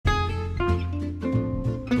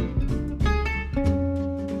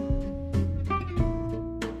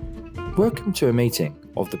Welcome to a meeting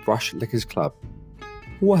of the Brush Lickers Club.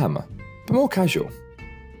 Warhammer, but more casual.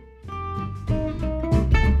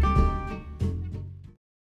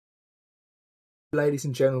 Ladies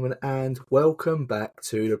and gentlemen, and welcome back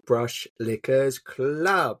to the Brush Lickers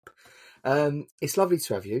Club. It's lovely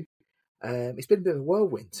to have you. It's been a bit of a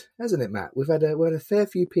whirlwind, hasn't it, Matt? We've had a fair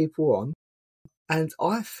few people on, and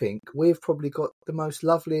I think we've probably got the most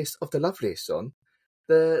loveliest of the loveliest on.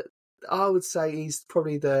 I would say he's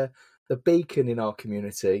probably the beacon in our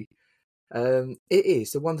community. It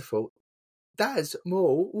is the wonderful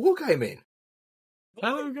DAZMAUL Wargaming.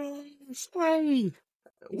 Hello guys, hey!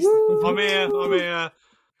 Woo! I'm here. That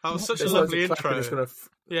was such a lovely intro. It's going to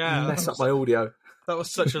Yeah, mess up my audio. that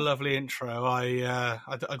was such a lovely intro. I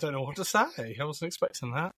don't know what to say. I wasn't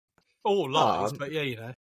expecting that. All lies, but yeah, you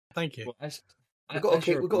know. Thank you. We've got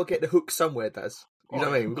to get the hook somewhere, Daz. You know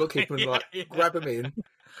what I mean? We've got to keep him grab him in.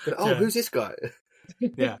 But, who's this guy?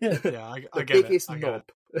 Yeah, I the get biggest it. knob.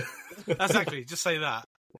 Exactly. Just say that.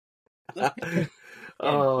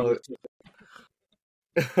 Oh,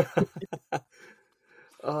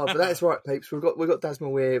 but that's right, peeps. We've got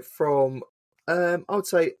DAZMAUL here from. I would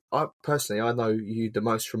say, I know you the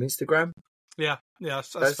most from Instagram. Yeah,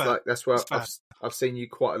 that's fair. That's where I've seen you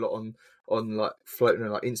quite a lot on like floating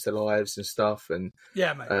on like Insta lives and stuff, and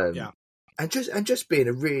yeah, mate. and just being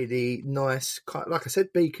a really nice, like I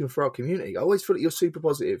said, beacon for our community. I always feel that you're super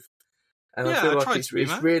positive, and I feel like it's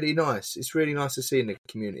really nice. It's really nice to see in the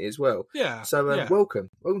community as well. Yeah. So welcome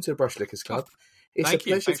to the Brush Lickers Club. It's Thank a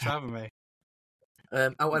pleasure. Thanks for having me.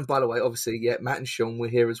 And by the way, obviously, Matt and Sean were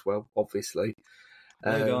here as well, obviously.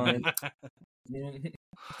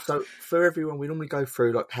 So for everyone, we normally go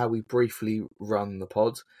through like how we briefly run the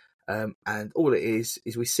pod, and all it is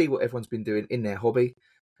we see what everyone's been doing in their hobby,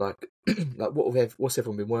 like what's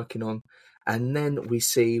everyone been working on, and then we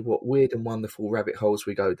see what weird and wonderful rabbit holes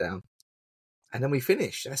we go down, and then we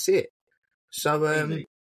finish. That's it. So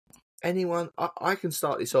anyone, I can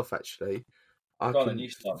start this off actually. I can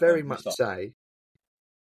very much say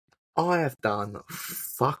I have done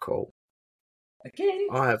fuck all. Again?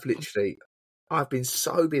 I've been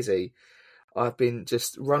so busy. I've been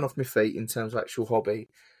just run off my feet in terms of actual hobby,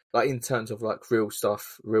 like in terms of like real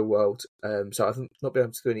stuff, real world. So I've not been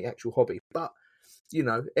able to do any actual hobby. But, you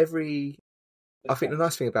know, I think the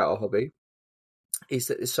nice thing about our hobby is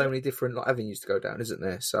that there's so many different like avenues to go down, isn't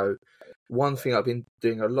there? So one thing I've been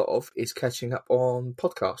doing a lot of is catching up on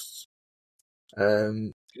podcasts.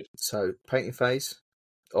 So Painting Phase,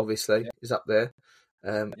 obviously, is up there.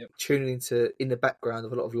 Tuning in the background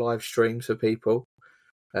of a lot of live streams for people,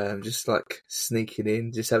 just like sneaking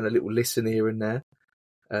in, just having a little listen here and there.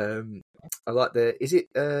 I like is it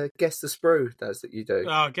Guess the Sprue that you do?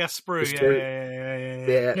 Oh, Guess Sprue,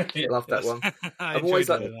 yeah. Love that one. I'm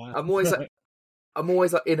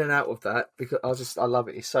always like in and out of that because I love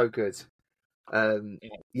it. It's so good.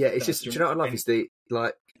 It's just, do you know what I love is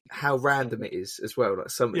like how random it is as well. Like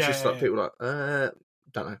it's just like people like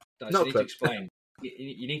don't know. No, you need to explain.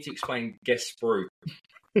 You need to explain Guess Sprue.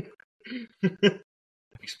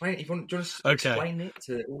 Explain it. Do you want to explain it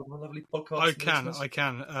to all my lovely podcasts?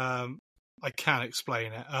 I can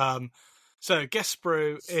explain it. So Guess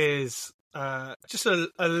Sprue is just a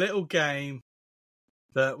little game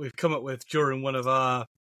that we've come up with during one of our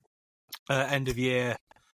end of year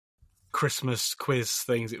Christmas quiz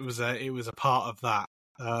things. It was a part of that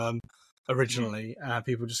originally.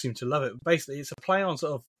 People just seem to love it. Basically, it's a play on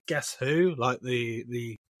sort of Guess Who, like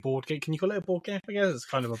the board game. Can you call it a board game? I guess it's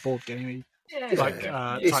kind of a board game. It's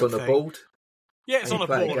on a board. Yeah, it's on a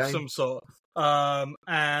board of some sort.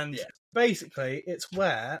 Basically, it's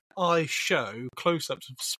where I show close-ups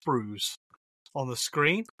of sprues on the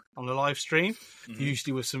screen, on the live stream,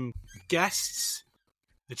 usually with some guests.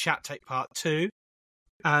 The chat take part too,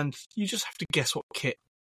 and you just have to guess what kit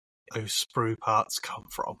those sprue parts come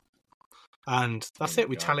from. And that's it.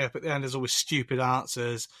 We tally up at the end. There's always stupid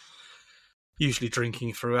answers, usually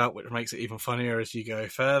drinking throughout, which makes it even funnier as you go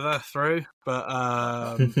further through. But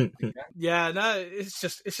it's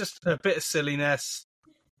just a bit of silliness.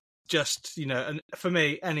 Just, you know, and for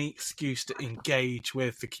me, any excuse to engage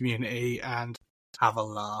with the community and have a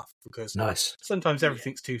laugh, because sometimes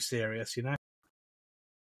everything's too serious, you know.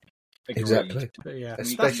 Exactly. But yeah,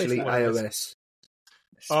 especially iOS.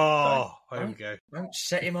 Oh, there we go. Don't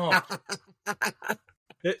set him off.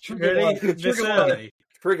 Really?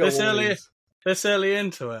 This early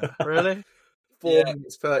into it? Really? 4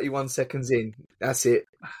 minutes, 31 seconds in. That's it.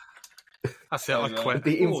 I quit.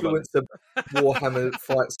 The influence of Warhammer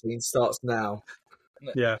fight scene starts now.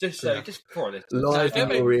 Yeah. Just before I listen. Live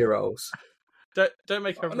in your ear rolls. Don't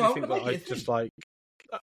make everybody think that I just like...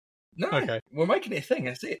 No, okay. We're making it a thing,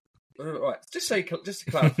 that's it. right, just to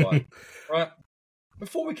clarify, right,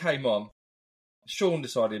 before we came on, Sean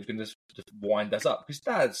decided he was going to just wind us up because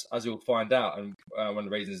Daz, as you'll find out, and one of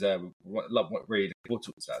the reasons there, we love what really we'll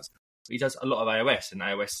talk to Daz. He does a lot of AOS, and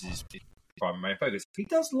AOS is his primary focus. He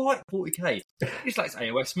does like 40k. He just likes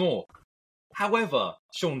AOS more. However,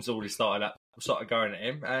 Sean's already started going at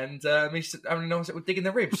him, and he's having a nice little dig in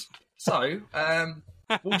the ribs. So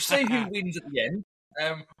we'll see who wins at the end.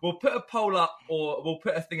 We'll put a poll up, or we'll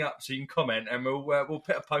put a thing up so you can comment, and we'll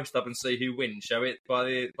put a post up and see who wins. Shall we? By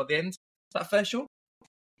the end. Is that fair, Sean?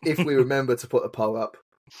 If we remember to put a poll up.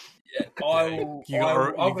 Yeah,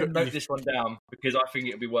 I'll note this one down because I think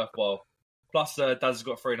it'll be worthwhile. Plus, Daz has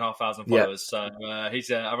got 3,500 followers, so I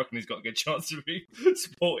reckon he's got a good chance to be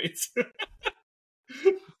supported.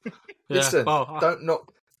 Listen, don't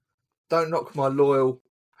knock my loyal,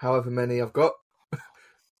 however many I've got.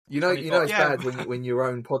 You know it's bad when your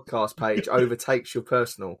own podcast page overtakes your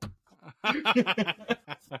personal.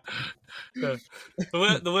 The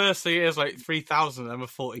worst thing is like 3,000 of them are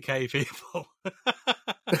 40k people.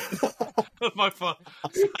 That's my fault.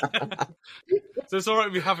 So it's all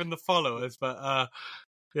right with having the followers, but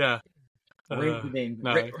yeah. Read them in.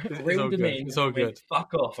 No, it's all good.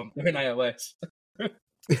 Fuck off! I'm doing AOS.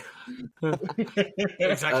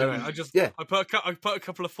 Exactly. I put a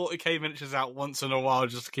couple of 40k miniatures out once in a while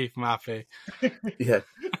just to keep them happy. Yeah,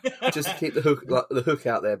 just to keep the hook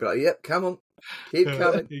out there. But like, yep, come on, keep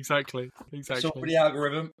coming. Exactly. It's all for the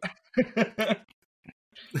algorithm.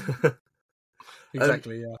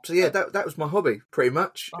 Exactly. Yeah. So yeah, that was my hobby pretty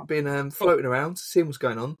much. Been floating around, seeing what's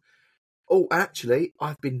going on. Oh, actually,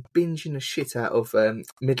 I've been binging the shit out of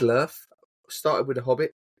Middle Earth. Started with The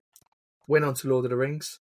Hobbit. Went on to Lord of the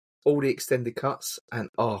Rings, all the extended cuts, and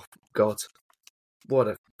oh god,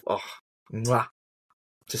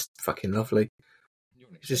 just fucking lovely.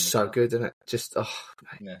 It's just so good, isn't it? Just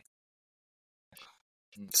yeah.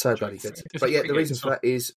 So bloody good. But yeah, the reason for that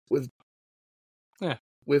is with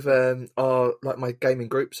our my gaming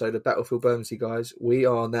group, so the Battlefield Bermondsey guys, we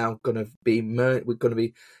are now going to be we're going to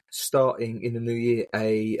be starting in the new year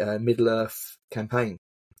a Middle Earth campaign.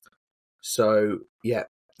 So yeah.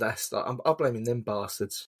 That's I'm blaming them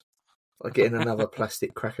bastards. I'm getting another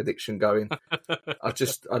plastic crack addiction going. I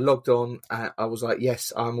logged on and I was like,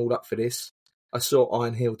 yes, I'm all up for this. I saw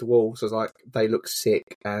Iron Hill Dwarves. I was like, they look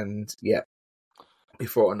sick, and yeah.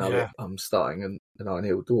 Before I know it, I'm starting an Iron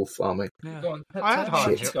Hill Dwarf army. Yeah. I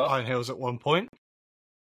had Iron Hills at one point.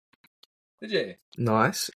 Did you?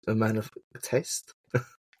 Nice, a man of taste.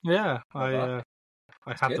 Yeah, I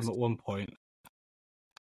had them at one point.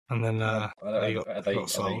 And then they got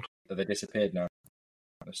sold. They disappeared now?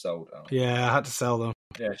 They're sold. Oh. Yeah, I had to sell them.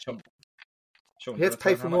 Yeah, Sean, you have to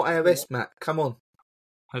pay for more AOS, Matt. Come on.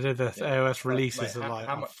 I did the AOS releases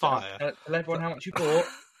on fire. Tell everyone how much you bought.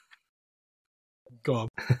 Go on.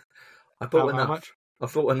 I bought enough. How much? I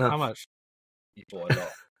bought enough. How much? You bought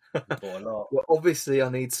a lot. Well, obviously, I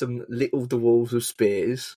need some little dwarves with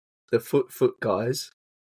spears, the foot guys.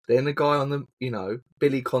 Then the guy on the,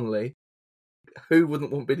 Billy Connolly. Who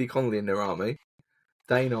wouldn't want Billy Connolly in their army?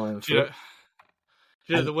 Dane Ironfoot. Do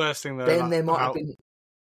you know the worst thing though? Then there might have been.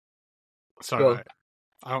 Sorry, mate.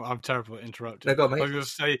 I'm terrible at interrupting. No, go on, mate. I was going to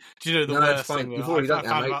say, do you know the worst thing? You've already done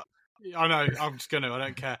that, mate. I know. I'm just going to. I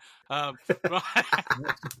don't care.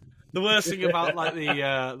 The worst thing about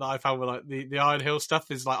that I found with the Iron Hill stuff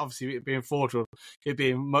is obviously it being forged, it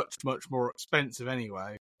being much more expensive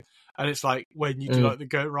anyway. And it's when you do the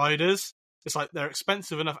Goat Riders, it's they're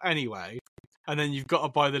expensive enough anyway. And then you've got to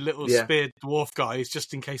buy the little speared dwarf guys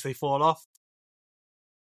just in case they fall off.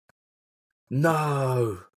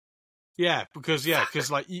 No. Yeah, because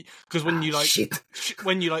when you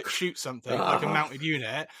shoot something like a mounted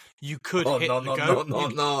unit, you could hit the goat.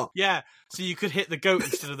 No. Yeah, so you could hit the goat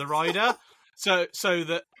instead of the rider. So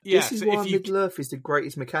that this is why Middle Earth is the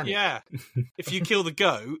greatest mechanic. Yeah, if you kill the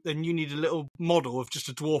goat, then you need a little model of just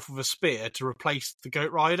a dwarf with a spear to replace the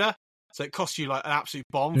goat rider. So it costs you an absolute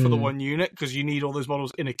bomb for the one unit because you need all those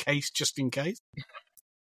models in a case just in case.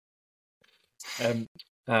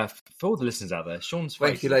 For all the listeners out there, Sean's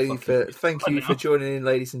thank you for joining in,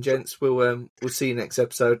 ladies and gents. We'll see you next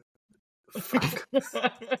episode.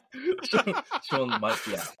 Sean might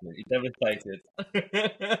be absolutely devastated.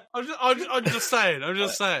 I'm just saying.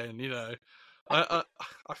 I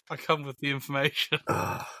come with the information.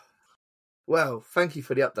 Well, thank you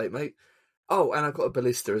for the update, mate. Oh, and I got a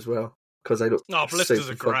ballista as well because they look ballistas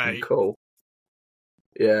are great. Cool.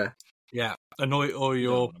 Yeah. Yeah, annoy all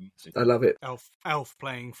your I love it. Elf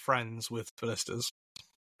playing friends with ballistas.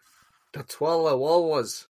 That's what I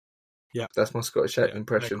was. Yeah, that's my Scottish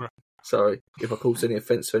impression. Sorry if I caused any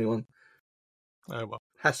offence to anyone. Oh well.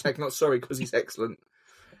 Hashtag not sorry because he's excellent.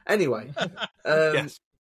 Anyway, Yes.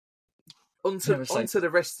 onto the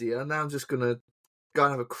rest of you. Now I'm just going to go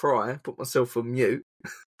and have a cry, put myself on mute.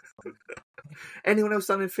 Anyone else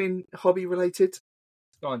done anything hobby related?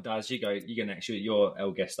 Go on, Daz. You go next. You're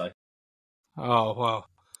El Gesto. Oh, well.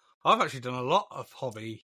 I've actually done a lot of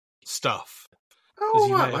hobby stuff.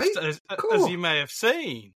 Oh, As you may have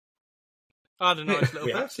seen. I had a nice little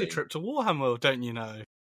We have birthday seen. trip to Warhammer World, don't you know?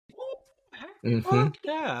 Mhm. Oh,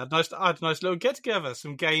 yeah, I had a nice little get-together,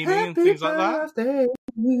 some gaming and things like that.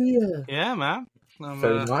 that. Yeah, man. I'm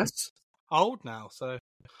Very nice. old now, so...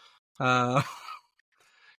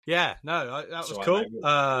 yeah, no, that was It's all cool.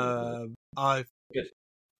 right, mate. Good.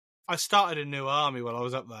 I started a new army while I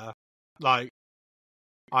was up there. Like,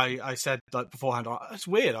 I said like beforehand, it's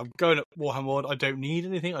weird. I'm going at Warhammer World. I don't need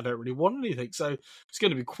anything. I don't really want anything. So it's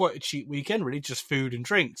going to be quite a cheap weekend, really. Just food and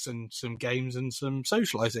drinks and some games and some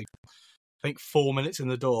socialising. I think 4 minutes in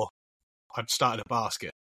the door, I'd started a basket.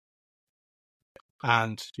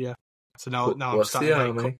 And yeah, so now I'm What's starting. the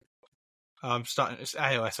army? I'm starting. It's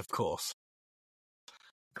AOS, of course.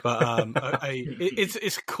 But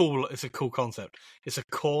it's cool. It's a cool concept. It's a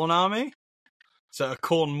Khorne army, so a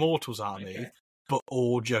Khorne Mortals army, but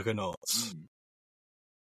all juggernauts.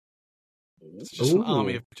 It's just an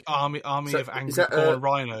army of angry Khorne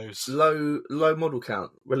rhinos. Low model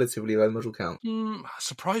count, relatively low model count.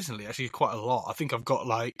 Surprisingly, actually, quite a lot. I think I've got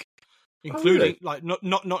really?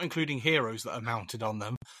 not including heroes that are mounted on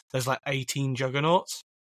them. There's 18 juggernauts.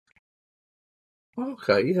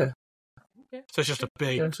 Okay, yeah. So it's just a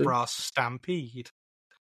big brass stampede.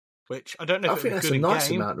 Which I don't know. I if think it's that's a nice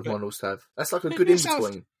game, amount of models to have. That's like a it good in sounds-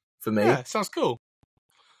 between for me. Yeah, it sounds cool.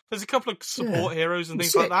 There's a couple of support heroes and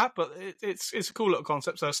things like that, but it's a cool little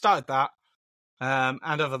concept. So I started that, and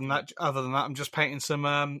other than that, I'm just painting some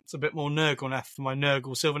a bit more Nurgle for my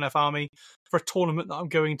Nurgle Sylvaneth army for a tournament that I'm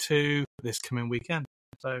going to this coming weekend.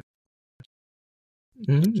 So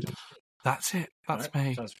that's it. That's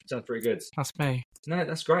me. Sounds pretty good. That's me. No,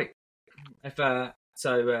 that's great. If I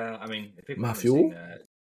mean, if people haven't Matthew? seen,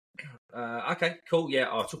 okay, cool. Yeah,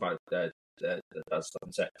 I'll talk about that stuff in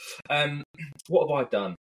a sec. What have I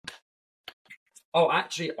done? Oh, I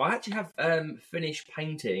actually have finished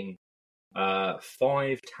painting 5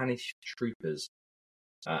 Tannish troopers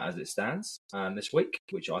as it stands this week,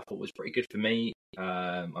 which I thought was pretty good for me.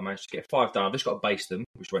 I managed to get 5 done. I've just got to base them,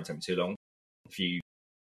 which won't take me too long. A few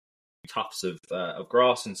tufts of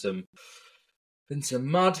grass and some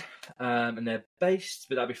mud, and they're based,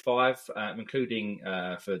 but that'll be 5, including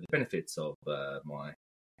for the benefits of my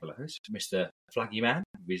fellow host, Mr. Flaggy Man,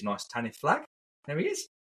 with his nice Tannish flag. There he is.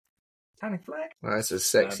 Tannish flag. Well, that's a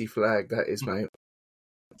sexy flag, that is, mate.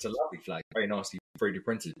 It's a lovely flag, very nicely 3D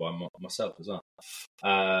printed by myself as well.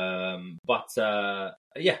 Yeah,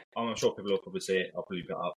 I'm sure people will probably see it. I'll probably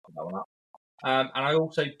put that one up. And I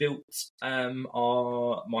also built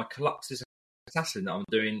my Caluxus assassin that I'm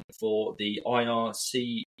doing for the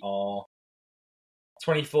IRCR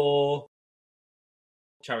 24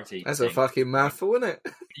 charity. That's a fucking mouthful, isn't it?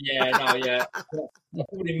 Yeah, no, yeah. I've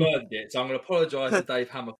already murdered it, so I'm going to apologise to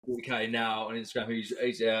Dave Hammer 40k now on Instagram, who's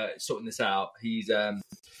sorting this out. He's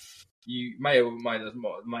you may or may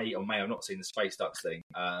have not seen the Space Ducks thing,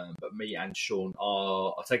 but me and Sean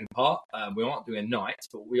are taking part. We aren't doing a knight,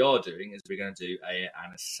 but what we are doing is we're going to do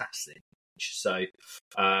an assassin. So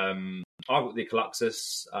I've got the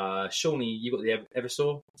Caluxus. Shawnee, you got the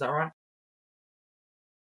Eversaw. Is that right?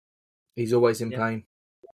 He's always in pain.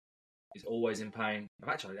 He's always in pain.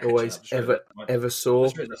 Ever sore.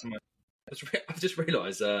 I've just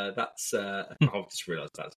realised that's. I've just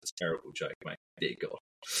realised that's a terrible joke, mate. Dear God,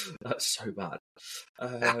 that's so bad.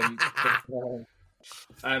 But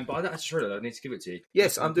I just realised I need to give it to you.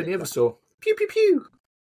 Yes, I'm doing the Eversaw. Pew pew pew.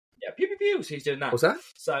 Yeah, pew pew pew. So he's doing that. What's that?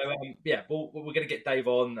 So yeah, we're going to get Dave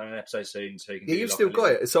on an episode soon, so he can. Yeah, you've still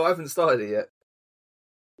got it, so I haven't started it yet.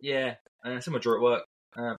 Yeah, some draw at work.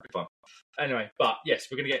 Pretty fun. Anyway, but yes,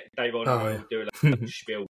 we're going to get Dave on. We'll do a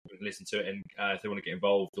spiel. We can listen to it, and if they want to get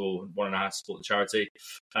involved or want to know how to support the charity,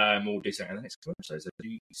 we'll do something in the next couple of episodes. So do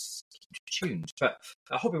keep tuned. But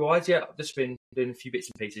hobby-wise, yeah, I've just been doing a few bits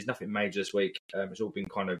and pieces. Nothing major this week. It's all been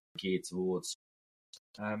kind of geared towards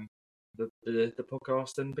the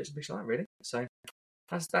podcast and bits and pieces like that, really. So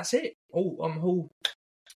that's it.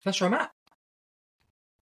 That's where I'm at.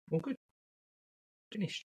 All good.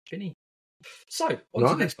 Finished. So, on to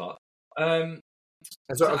the next part. I've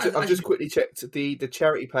just quickly checked. The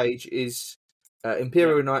charity page is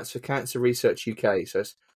Imperial Knights for Cancer Research UK. So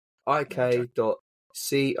it's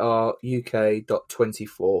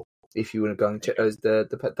ik.cruk.24 if you want to go and check those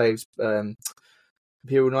Dave's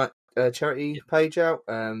Imperial Knight charity page out.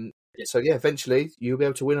 So yeah, eventually you'll be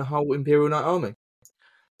able to win a whole Imperial Knight army.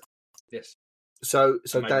 Yes. So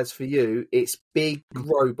Amazing. Daz, for you, it's big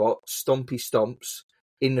robot stompy stomps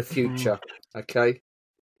in the future. Okay,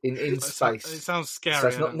 in space. It sounds scary. So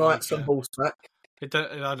it's not knights on horseback. I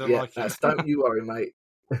don't Yeah, like it. don't you worry, mate.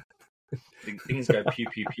 Things go pew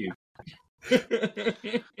pew pew.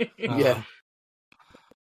 Yeah.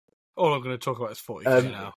 All I'm going to talk about is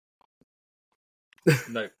 40k now.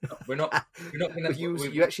 No, we're not going to.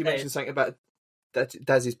 You actually mentioned something about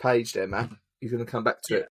Daz's page there, Matt. You're going to come back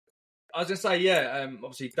to it. I was going to say, yeah.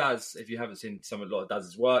 Obviously, Daz. If you haven't seen a lot of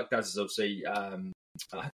Daz's work, Daz is obviously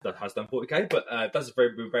that has done 40k, but Daz is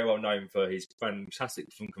very well known for his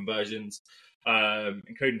fantastic from conversions,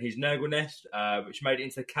 including his Nurgle Nest, which made it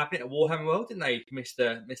into the cabinet at Warhammer World, didn't they,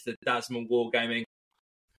 Mr. DAZMAUL Wargaming?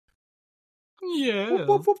 Yeah.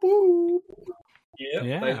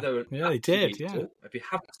 They did. Yeah. If you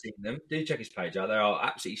haven't seen them, do check his page out. They are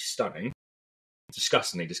absolutely stunning,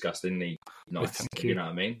 disgustingly nice. Thank you. You Know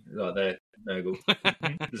what I mean? Like they're Nurgle,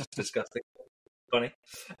 just disgusting, funny.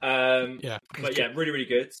 But yeah, really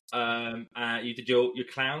good. You did your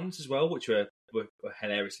clowns as well, which were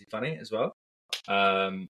hilariously funny as well.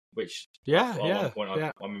 Which at one point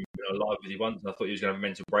I remember live with you once, and I thought you was going to have a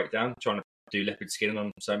mental breakdown trying to do leopard skin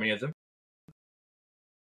on so many of them.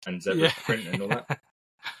 And zebra print and all that.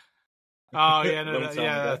 Oh yeah,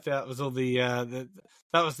 that was all the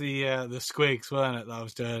squigs, weren't it? That I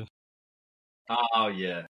was doing. Oh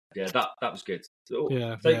yeah, that was good. So,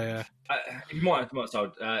 yeah. You might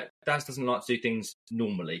have Daz doesn't like to do things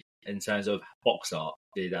normally in terms of box art.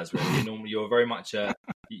 Daz really. You're very much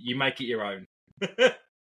you make it your own.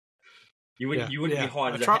 You wouldn't be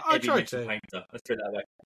hired as a heavy metal painter. Let's put it that way.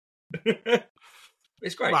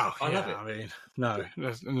 It's great. Wow, I love it. I mean, no,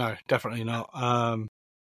 definitely not. I find,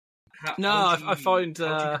 how do you come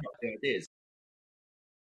up with the ideas?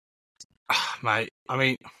 Mate, I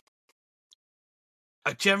mean,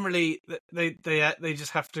 generally they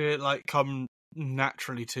just have to like come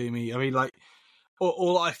naturally to me. I mean, like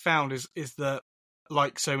all I found is that,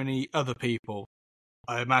 like so many other people,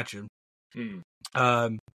 I imagine,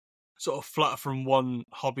 sort of flutter from one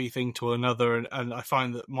hobby thing to another, and I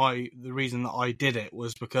find that the reason that I did it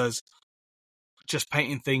was because just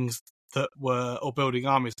painting things that were, or building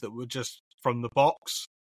armies that were just from the box,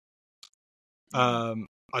 I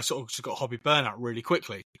sort of just got hobby burnout really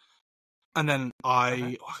quickly. And then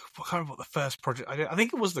I can't remember what the first project I did. I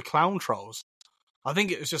think it was the Clown Trolls. I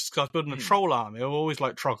think it was just because I was building a troll army. I always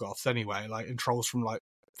like Troggoths anyway, like in trolls from like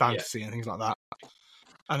fantasy and things like that.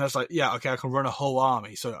 And I was like, yeah, okay, I can run a whole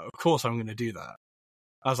army, so of course I'm going to do that.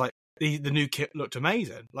 I was like, the new kit looked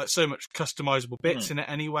amazing. Like, so much customizable bits in it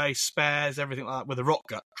anyway, spares, everything like that, with the rock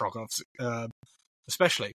gut Troggoths,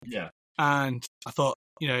 especially. Yeah. And I thought,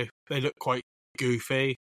 they look quite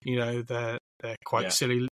goofy, they're quite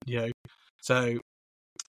silly, So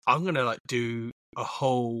I'm going to, like, do a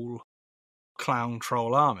whole clown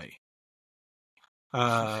troll army.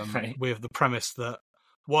 With the premise that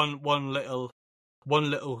one little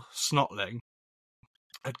snotling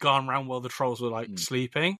had gone around while the trolls were like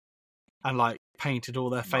sleeping and like painted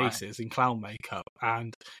all their faces in clown makeup,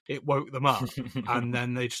 and it woke them up. And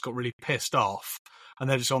then they just got really pissed off, and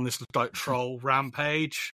they're just on this like troll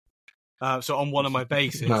rampage. So on one of my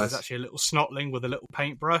bases there's actually a little snotling with a little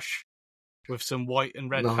paintbrush with some white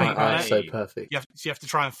and red paint on it. So perfect. You have to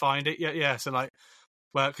try and find it. Yeah. So like,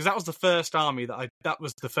 well, because that was the first army that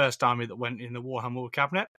went in the Warhammer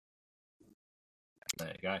cabinet. There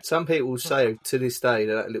you go. Some people say to this day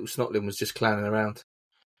that little snotling was just clowning around.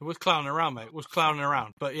 It was clowning around, mate. It was clowning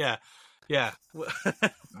around. But yeah. But when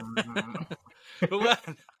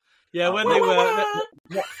they were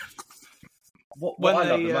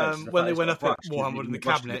when they went up at Warhammer in the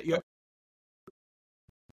cabinet,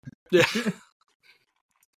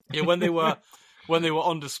 when they were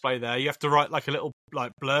on display there, you have to write like a little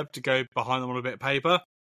like blurb to go behind them on a bit of paper.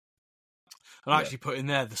 And I actually put in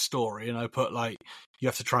there the story, and I put like, you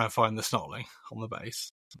have to try and find the snotling on the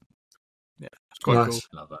base. Yeah, it's quite cool.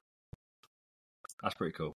 Love that. That's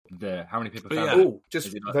pretty cool. How many people found it? Oh,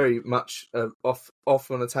 just very much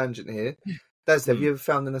off on a tangent here. Daz, have you ever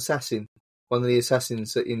found an assassin? One of the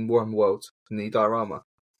assassins in Warhammer World, in the diorama?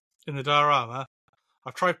 In the diorama?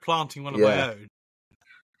 I've tried planting one of my own.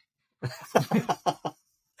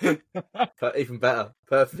 Even better.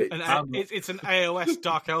 Perfect. It's an AOS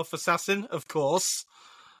Dark Elf assassin, of course.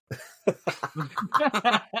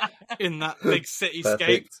 In that big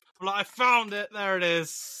cityscape. Like, I found it. There it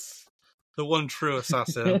is. The one true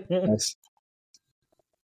assassin. Nice.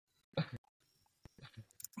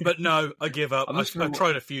 But no, I give up. I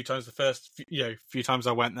tried a few times the first few times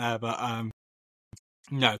I went there, but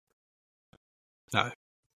no. No.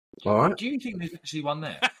 All right. Do you think there's actually one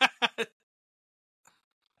there?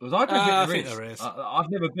 Because I don't think there is. I've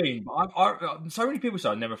never been, but so many people say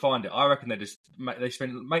I never find it. I reckon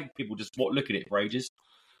make people just look at it for ages.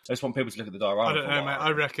 They just want people to look at the diorama. I don't know, mate. I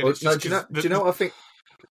reckon. Well, It's just do you know what I think?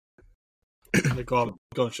 Go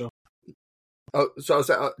on, Sean. Oh, so I was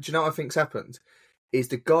do you know what I think's happened? Is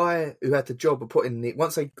the guy who had the job of putting it,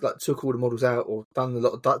 once they took all the models out or done a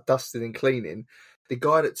lot of dusting and cleaning, the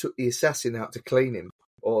guy that took the assassin out to clean him,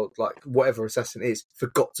 or whatever assassin is,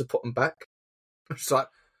 forgot to put them back. It's like,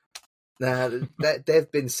 nah,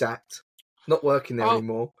 they've been sacked, not working there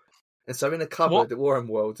anymore. And so in a cupboard at Warhammer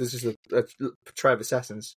World, there's just a tray of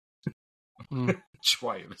assassins.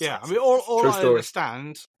 Yeah, I mean, all I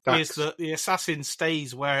understand Facts. is that the assassin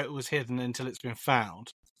stays where it was hidden until it's been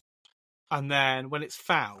found. And then when it's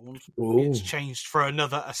found, it's changed for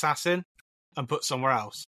another assassin and put somewhere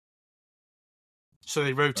else. So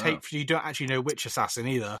they rotate. You don't actually know which assassin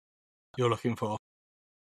either you're looking for.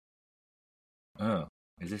 Oh,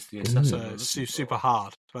 is this the assassin? So it's super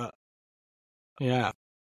hard, but yeah.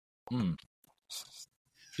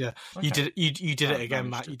 Yeah, okay. You did it again,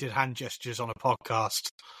 Matt. You did hand gestures on a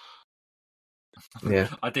podcast. Yeah,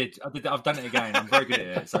 I did. I've done it again. I'm very good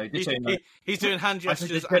at it. So he's doing hand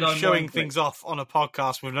gestures and showing things off on a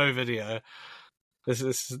podcast with no video. This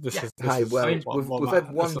is. Hey, well, we've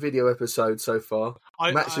had one video episode so far.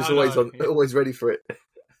 Matt's just always ready for it.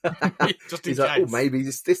 Just in He's case. like, maybe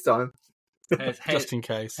this time. Just in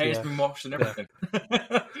case. Hair's been washed and everything.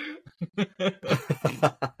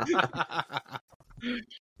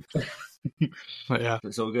 Yeah,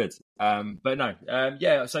 it's all good. But no,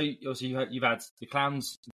 yeah. So obviously you've had the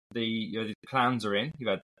clowns. The clowns are in. You've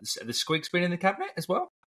had the squigs been in the cabinet as well.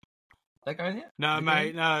 They going here? No,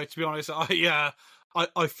 mate. No, to be honest, I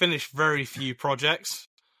finished very few projects.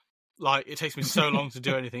 Like, it takes me so long to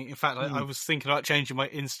do anything. In fact, I was thinking about changing my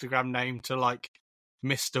Instagram name to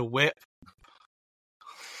Mr. Whip.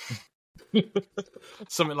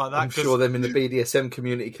 Something like that. I'm sure them in the BDSM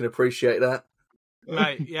community can appreciate that.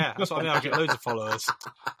 Mate, yeah, that's what I mean. I'll get loads of followers.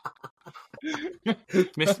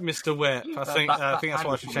 Mr. Whip. I think that's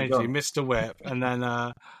what I should change to, Mr. Whip. And then,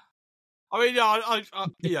 I'll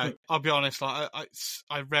be honest.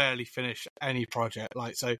 I rarely finish any project.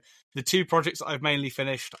 So the two projects that I've mainly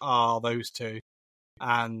finished are those two,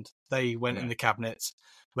 and they went in the cabinets.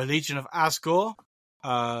 The Legion of Asgore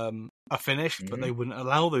are finished, but they wouldn't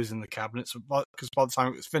allow those in the cabinets because by the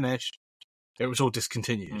time it was finished, it was all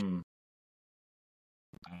discontinued.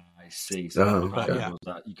 I see. So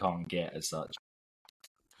that you can't get as such.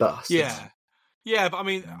 Yeah, but I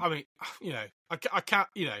mean, I can't.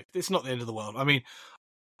 It's not the end of the world. I mean,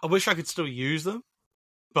 I wish I could still use them,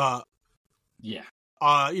 but yeah,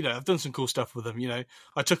 I've done some cool stuff with them.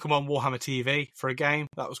 I took them on Warhammer TV for a game.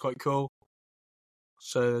 That was quite cool.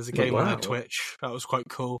 So there's a game on their Twitch. That was quite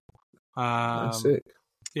cool. That's sick.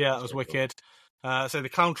 Yeah, that was wicked. So the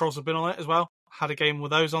Clown Trolls have been on it as well. Had a game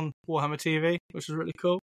with those on Warhammer TV, which was really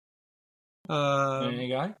cool. There you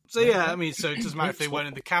go. So yeah, I mean, so it doesn't matter if they weren't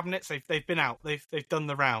in the cabinets. They've been out. They've done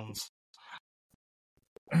the rounds.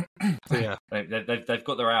 So yeah, they've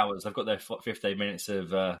got their hours. They've got their 15 minutes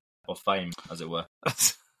of fame, as it were.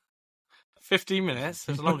 15 minutes.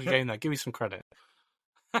 There's a longer game there. Give me some credit.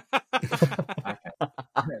 Okay.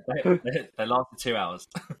 They lasted 2 hours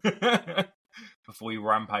before we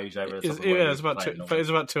rampage over. It was about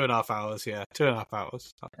 2.5 hours. Yeah, 2.5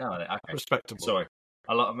 hours. Oh, okay. Respectable. Sorry,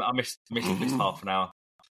 I missed half an hour,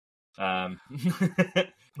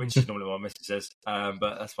 which is normally what my missus says.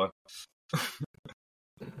 But that's fine.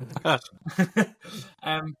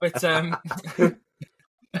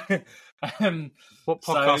 What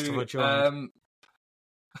podcast have I joined?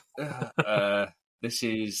 This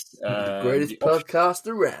is the greatest podcast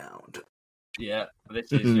around. Yeah,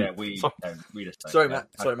 this is we just don't. Sorry,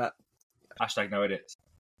 Matt. Hashtag no edits.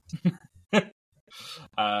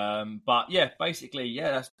 But yeah, basically,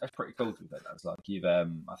 that's pretty cool. That's like you've I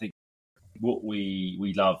think what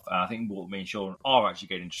we love. I think what me and Sean are actually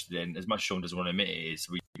getting interested in, as much as Sean doesn't want to admit it, is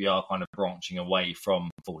we are kind of branching away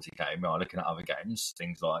from 40k. We are looking at other games,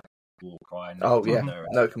 things like Warcry.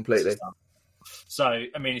 No, completely. So,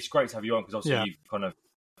 I mean, it's great to have you on because obviously you've kind of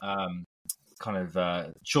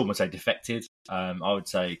Sean would say defected. I would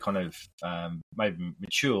say kind of maybe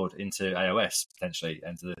matured into AOS potentially,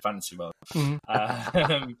 into the fantasy world.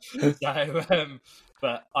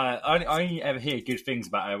 But I only ever hear good things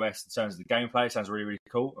about AOS in terms of the gameplay. It sounds really, really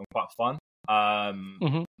cool and quite fun.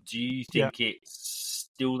 Do you think it's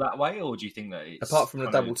still that way, or do you think that it's apart from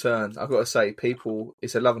the double turn? I've got to say,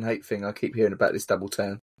 it's a love and hate thing. I keep hearing about this double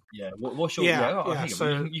turn. Yeah, what's your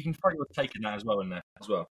so you can throw your take in that as well in there as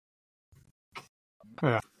well.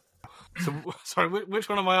 Yeah. So, sorry, which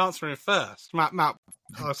one am I answering first? Matt,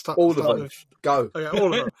 I'll start, All of start them. with... Go. Okay,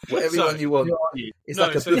 all of them. Whatever So, one you want. It's No,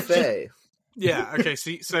 like a so- buffet. Yeah, okay,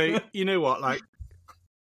 so you know what, like,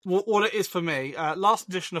 what it is for me, last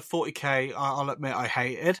edition of 40k, I'll admit I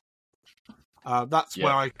hated. That's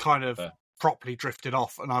where I kind of properly drifted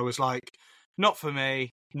off, and I was like, not for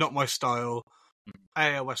me, not my style.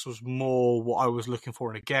 AOS was more what I was looking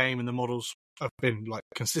for in a game, and the models have been like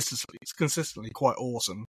consistently quite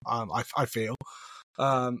awesome. I feel.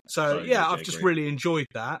 I've just really enjoyed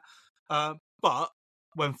that. But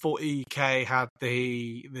when 40k had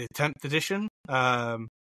the 10th edition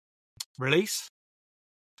release,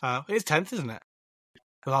 it's 10th, isn't it?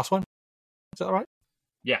 The last one. Is that right?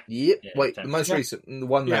 Yep. Yeah, Wait, 10th. the most recent, the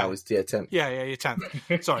one now is tier 10. Yeah, you're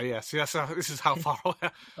 10th. Sorry, yeah. See, this is how far away.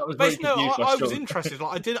 Basically, I was interested.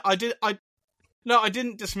 Like, I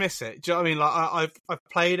didn't dismiss it. Do you know what I mean? Like, I've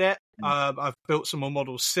played it. I've built some more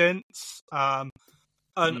models since, and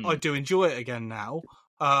I do enjoy it again now.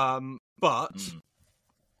 But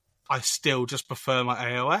I still just prefer my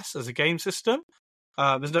AOS as a game system.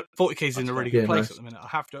 There's 40k's in a really good place at the minute, I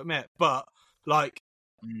have to admit. But like,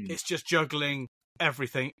 it's just juggling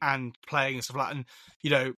everything and playing and stuff like that. And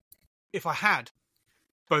you know, if I had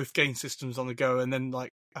both game systems on the go, and then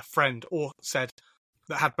like a friend or said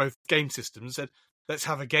that had both game systems said, let's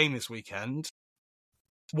have a game this weekend,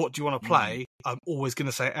 what do you want to play? I'm always going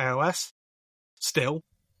to say AOS still.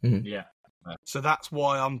 Yeah. So that's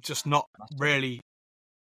why I'm just not really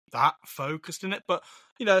that focused in it. But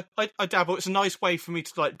you know, I dabble. It's a nice way for me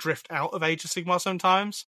to like drift out of Age of Sigmar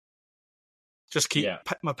sometimes. Just keep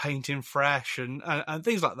my painting fresh and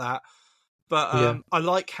things like that. But I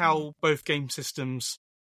like how both game systems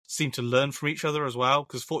seem to learn from each other as well,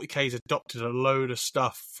 because 40k's adopted a load of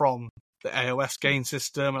stuff from the AOS game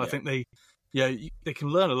system, and I think they can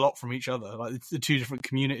learn a lot from each other, like the two different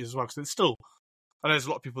communities as well. Because it's still, I know there's a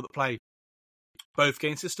lot of people that play both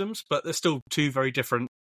game systems, but they're still two very different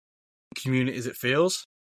communities, it feels.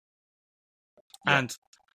 Yeah. And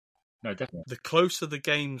no, definitely, the closer the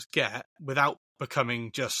games get, without becoming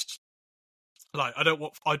just like, I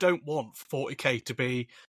don't want 40k to be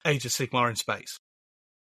Age of Sigmar in space.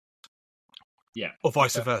 Yeah. Or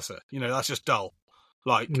vice versa. You know, that's just dull.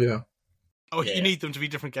 Like, you need them to be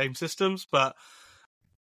different game systems, but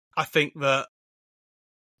I think that,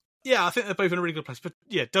 I think they're both in a really good place. But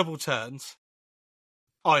yeah, double turns,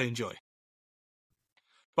 I enjoy.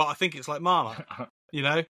 But I think it's like Marmot, you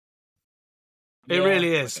know? It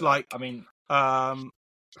really is. Like, I mean, I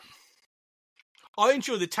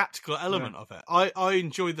enjoy the tactical element of it. I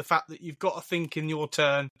enjoy the fact that you've got to think in your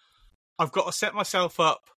turn. I've got to set myself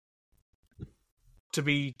up to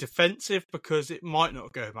be defensive because it might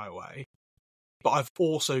not go my way. But I've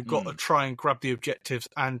also got to try and grab the objectives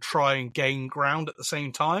and try and gain ground at the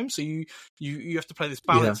same time. So you have to play this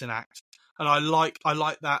balancing act. And I like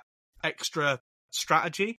that extra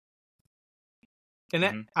strategy in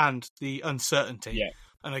it and the uncertainty. Yeah.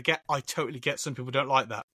 And I totally get some people don't like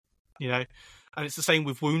that, you know. And it's the same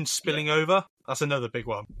with wounds spilling over. That's another big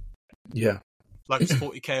one. Yeah. Like it's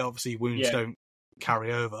 40k, obviously wounds don't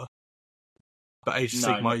carry over. But Age of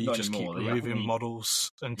Sigmar, you just keep removing models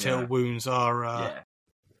until wounds are...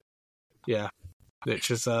 which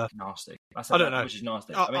is... nasty. I don't know. Which is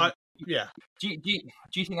nasty. I mean, do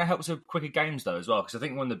you think that helps with quicker games, though, as well? Because I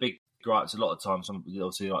think one of the big gripes a lot of times,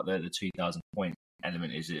 obviously, like the 2,000 point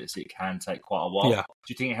element is it can take quite a while. Yeah.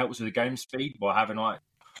 Do you think it helps with the game speed by having like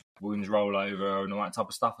wounds roll over and all that type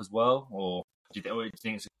of stuff as well? Or do you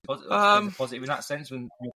think it's positive in that sense? Do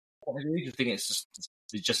you think it's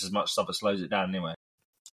just as much stuff that slows it down anyway?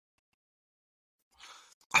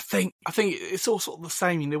 I think it's all sort of the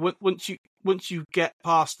same. You know, once you get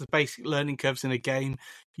past the basic learning curves in a game,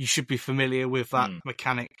 you should be familiar with that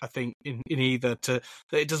mechanic. I think in either that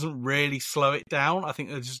it doesn't really slow it down. I think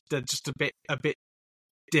they're just a bit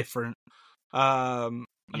different. And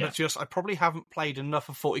that's just, I probably haven't played enough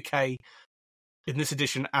of 40k in this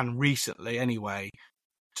edition and recently anyway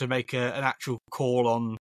to make an actual call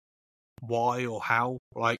on why or how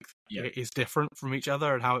it is different from each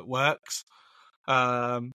other and how it works.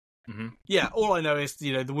 All I know is,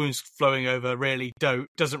 you know, the wounds flowing over really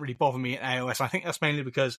doesn't really bother me in AOS. I think that's mainly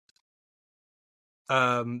because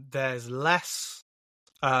there's less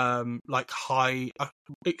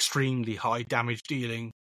extremely high damage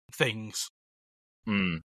dealing things.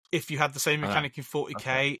 If you had the same mechanic in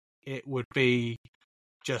 40k, it would be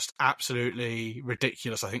just absolutely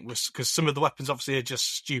ridiculous. I think because some of the weapons obviously are just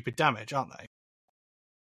stupid damage, aren't they?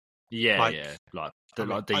 If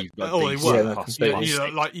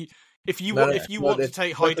you want to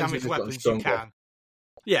take high damage weapons, you can.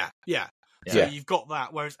 Yeah. So Yeah. you've got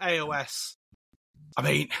that. Whereas AOS, I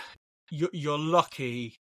mean, you're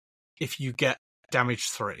lucky if you get damage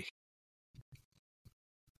 3.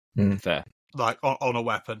 Fair. Like on a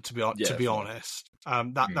weapon, to be fair. honest,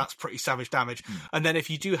 that's pretty savage damage. Mm. And then if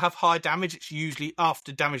you do have high damage, it's usually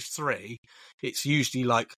after damage 3. It's usually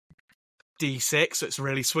like D6, so it's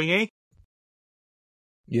really swingy.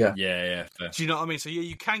 Yeah. Yeah, fair. Do you know what I mean? So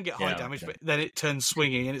you can get high Yeah, damage, okay. but then it turns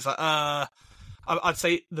swingy, and it's like I'd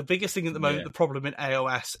say the biggest thing at the moment, Yeah. the problem in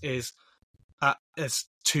AOS is there's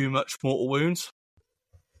too much mortal wounds,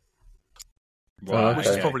 Right, which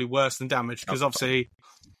is probably worse than damage, because obviously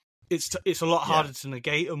it's a lot harder to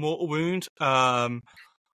negate a mortal wound. And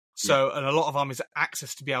a lot of armies have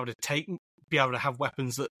access to be able to have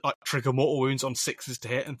weapons that like trigger mortal wounds on 6s to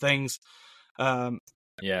hit and things.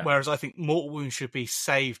 Whereas I think mortal wounds should be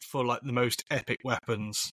saved for like the most epic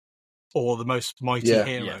weapons or the most mighty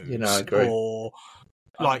heroes. I agree. Or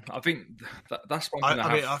like I think that's one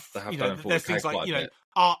thing they have done in 40K. There's things like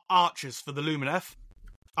archers for the Lumineth.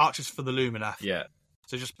 Yeah.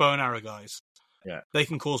 So just bow and arrow guys. Yeah. They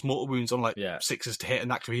can cause mortal wounds on like 6s to hit, and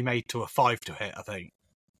that can be made to a 5 to hit, I think.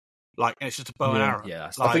 Like, and it's just a bow and arrow. Yeah,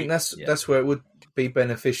 I think that's where it would be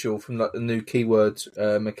beneficial from like the new keyword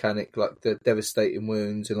mechanic, like the devastating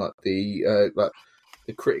wounds and like the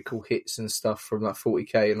critical hits and stuff from like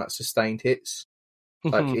 40k and like sustained hits.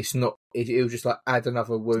 Like it's not, it'll just like add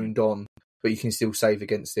another wound on, but you can still save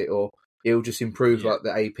against it, or it'll just improve like the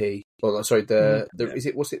AP. Or like, sorry, is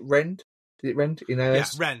it rend? Is it rend in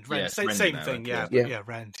AS? Yeah, rend. Yeah, Same thing. Yeah,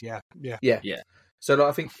 rend. Yeah. So like,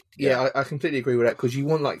 I think I completely agree with that, because you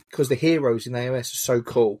want because the heroes in AOS are so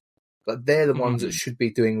cool. Like they're the ones that should be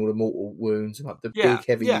doing all the mortal wounds and like the big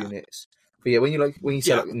heavy units. But when you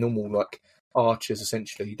say like normal like archers,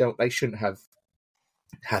 essentially, they shouldn't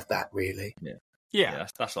have that really. Yeah.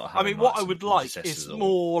 That's like I mean, what I would like is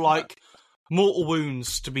more like mortal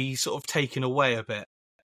wounds to be sort of taken away a bit.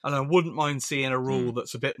 And I wouldn't mind seeing a rule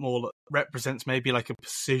that's a bit more that represents maybe like a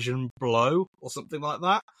precision blow or something like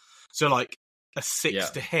that. So like a 6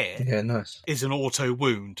 to hit is an auto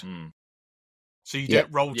wound. So you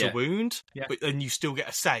don't roll to wound, but then you still get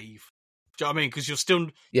a save. Do you know what I mean? Because you're still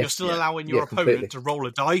allowing your opponent to roll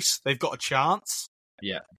a dice. They've got a chance.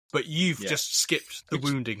 Yeah. But you've just skipped the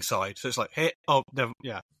wounding side. So it's like hit. Oh, never.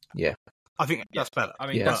 Yeah. Yeah. I think that's better. I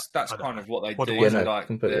mean, that's kind of what they do. So like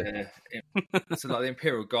the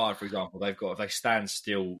Imperial Guard, for example, if they stand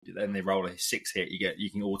still, then they roll a 6 hit. You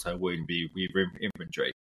can auto wound with your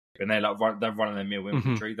infantry, and they're running their mill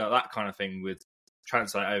infantry. That kind of thing would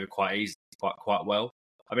translate over quite easily, quite well.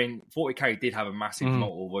 I mean, 40k did have a massive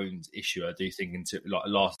mortal wounds issue. I do think into like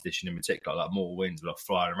last edition in particular, like mortal wounds were like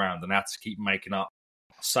flying around, and they had to keep making up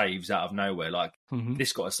saves out of nowhere, like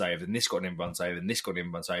this got a save, and this got an inrun save, and this got an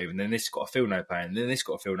inrun save, and then this got a feel no pain, and then this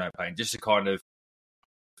got a feel no pain, just to kind of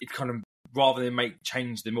rather than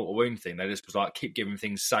change the mortal wound thing, they just was like keep giving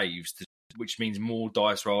things saves, which means more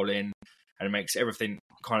dice rolling, and it makes everything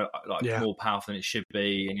kind of like more powerful than it should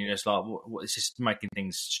be, and you're just like, what it's just making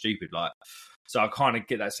things stupid, like. So I kind of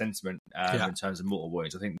get that sentiment in terms of mortal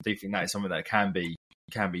wounds. I do think that is something that can be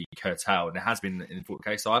curtailed, and it has been in the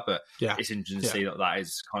 40k side, but it's interesting to see that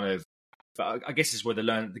is kind of. But I guess it's where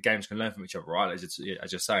the games can learn from each other, right? As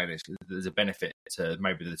you're saying, there's a benefit to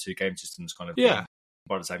maybe the two game systems kind of being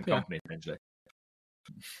by the same company potentially.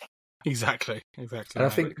 Exactly. And I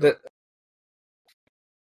think that.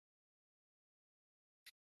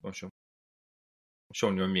 Oh,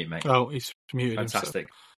 Sean, you're on mute, mate. Oh, he's muted. Fantastic.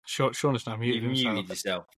 Sean is now muted. You've muted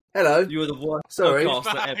yourself. Hello. You were the one. Sorry.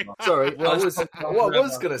 Ever. Sorry. What I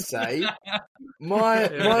was going to say, my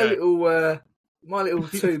little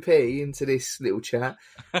 2p into this little chat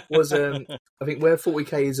was I think where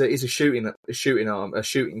 40k is a shooting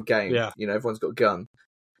game. Yeah. You know, everyone's got a gun,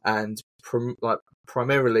 and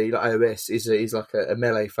primarily like AOS is like a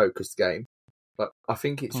melee focused game. But I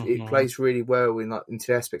think it plays really well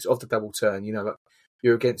into aspects of the double turn. You know, like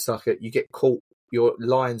you're against you get caught. Your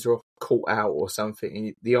lines are caught out or something,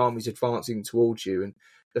 and the army's advancing towards you, and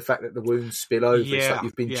the fact that the wounds spill over, it's like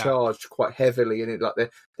you've been charged quite heavily, and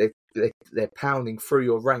they're pounding through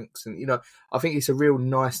your ranks, and I think it's a real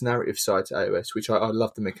nice narrative side to AOS, which I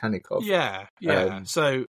love the mechanic of. Yeah.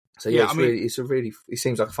 So it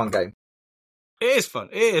seems like a fun game. It is fun.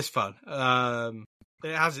 It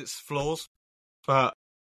has its flaws, but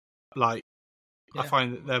I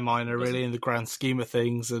find that they're minor, really, in the grand scheme of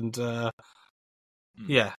things, and.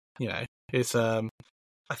 It's I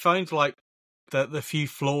find like the few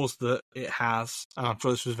flaws that it has, and I'm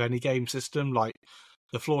sure this was with any game system, like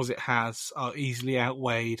the flaws it has are easily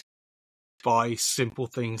outweighed by simple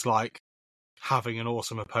things like having an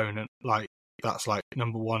awesome opponent. Like that's like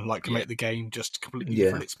number one, like can make the game just a completely Yeah,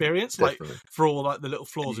 different experience. definitely. Like for all like the little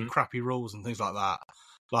flaws Mhm. and crappy rules and things like that.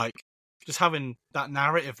 Like just having that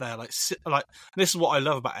narrative there, like this is what I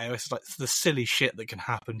love about AOS, is like the silly shit that can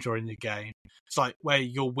happen during the game. It's like where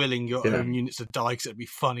you're willing your Yeah. own units to die because it'd be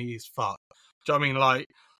funny as fuck. Do you know what I mean? Like,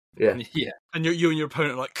 Yeah. Yeah. and you and your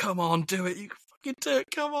opponent are like, come on, do it, you can fucking do it,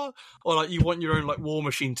 come on. Or like you want your own like war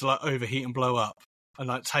machine to like overheat and blow up and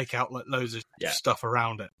like take out like loads of Yeah. stuff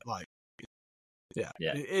around it. Like, yeah.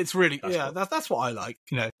 Yeah. It's really That's cool. that's what I like.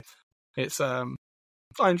 You know, it's I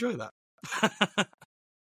enjoy that.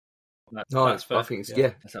 No, That's fair. I think it's Yeah.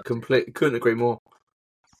 That's absolutely- complete. Couldn't agree more.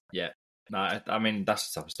 Yeah. No, I mean, that's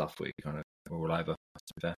the type of stuff we kind of all over,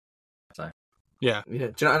 to be fair. Yeah. Yeah,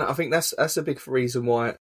 do you know, and I think that's a big reason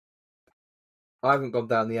why I haven't gone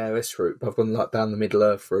down the AOS route, but I've gone like down the Middle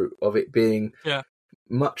Earth route of it being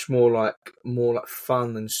much more like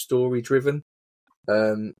fun and story driven.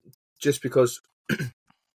 Just because,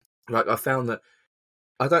 like, I found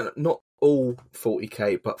that not all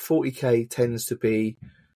 40k, but 40k tends to be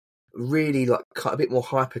really like a bit more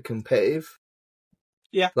hyper competitive.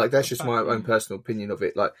 Yeah, like that's just my own personal opinion of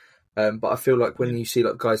it. Like, but I feel like when you see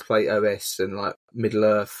like guys play OS and like Middle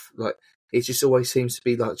Earth, like it just always seems to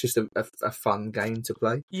be like just a fun game to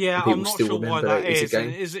play. Yeah, People I'm not still sure why remember that it as a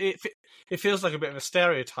is. game. It feels like a bit of a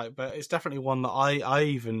stereotype, but it's definitely one that I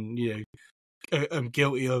even am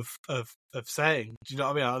guilty of saying. Do you know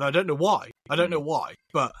what I mean? And I don't know why.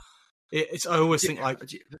 But it's I always think like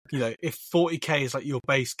if 40k is like your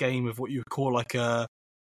base game of what you would call like a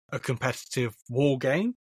competitive war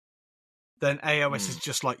game, then AOS is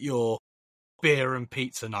just like your beer and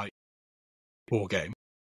pizza night war game.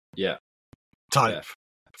 Yeah. Type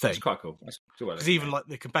thing. It's quite cool. Because even like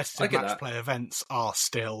the competitive match play events are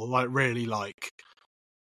still like really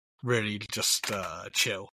just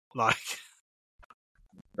chill. Like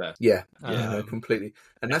Yeah, no, completely.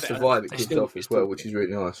 And that's the vibe it gives off as well, which is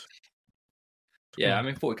really nice. Yeah, I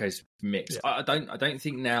mean 40k's mixed. Yeah. I don't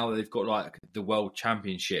think now they've got like the world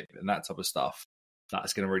championship and that type of stuff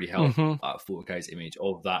that's going to really help 40k's image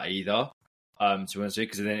of that either. To be honest,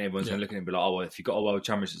 because then everyone's going to look at it and be like, oh, well, if you've got a world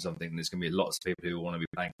championship or something, there's going to be lots of people who want to be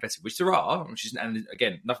playing competitive, which there are. And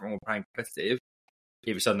again, nothing wrong with playing competitive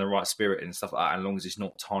if it's in the right spirit and stuff like that, as long as it's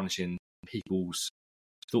not tarnishing people's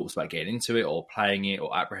thoughts about getting into it or playing it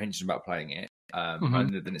or apprehension about playing it.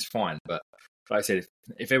 And then it's fine. But like I said,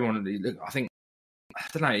 if everyone, I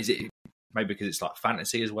don't know, is it maybe because it's like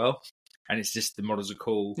fantasy as well? And it's just the models are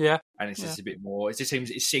cool, and it's just a bit more. It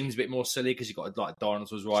seems a bit more silly because you've got like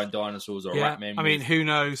dinosaurs riding dinosaurs or rat men. I mean, who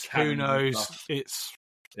knows? Who knows? Stuff. It's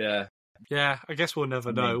I guess we'll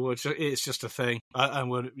never know. It's just a thing, and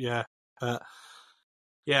we'll I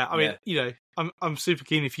mean, I'm super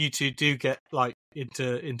keen if you two do get like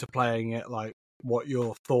into playing it, like what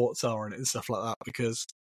your thoughts are on it and stuff like that, because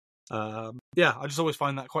I just always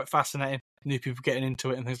find that quite fascinating. New people getting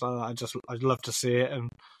into it and things like that. I'd love to see it. And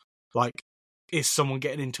like, is someone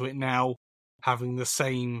getting into it now having the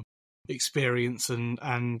same experience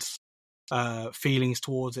and feelings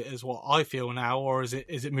towards it as what I feel now, or is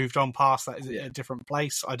it moved on past that? Is it a different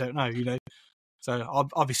place? I don't know. So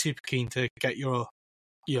I'll be super keen to get your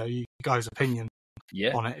you guys' opinion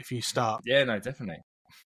on it if you start. Yeah, no, definitely.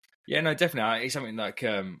 It's something like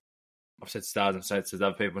I've said to Stars and said to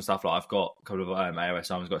other people and stuff, like I've got a couple of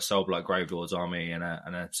AOS armies, I've got a Soul Blight Gravelord's army and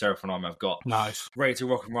a Seraphon army I've got ready to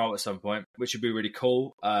rock and roll at some point, which would be really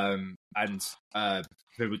cool. And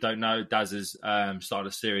people don't know, Daz has started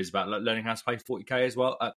a series about learning how to play 40k as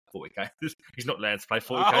well. 40k. He's not learning to play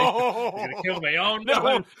 40k. Oh! He's going to kill me. Oh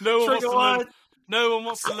no! No one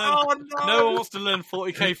wants to learn. No one wants to learn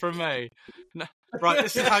 40k from me. No. Right,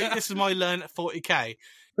 this is my learn at 40k.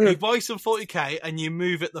 You buy some 40k and you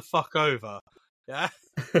move it the fuck over. Yeah,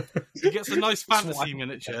 you get some nice fantasy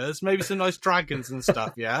miniatures, maybe some nice dragons and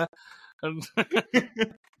stuff. Yeah. And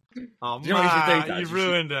oh man, you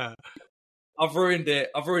ruined it. I've ruined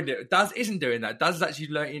it. Daz isn't doing that. Daz is actually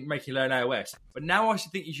making you learn AOS. But now I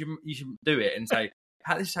should think you should do it and say,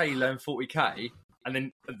 this is how you learn 40k.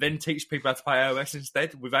 And then teach people how to play AOS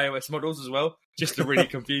instead with AOS models as well, just to really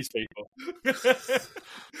confuse people.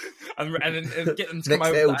 and get them to Next come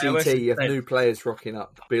over to LGT, AOS you have new players rocking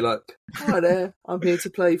up. Be like, hi there, I'm here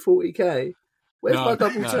to play 40k. Where's my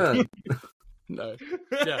double turn? No.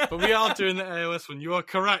 Yeah, but we are doing the AOS one. You are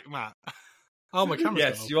correct, Matt. Oh, my camera's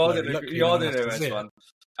Yes, you are doing the AOS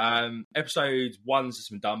one. Episode 1's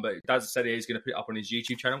just been done, but Daz said he's going to put it up on his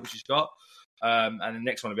YouTube channel, which he's got. And the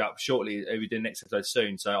next one will be up shortly. We'll do the next episode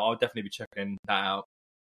soon, so I'll definitely be checking that out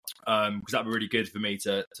because that'd be really good for me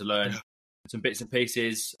to learn some bits and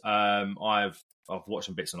pieces. I've watched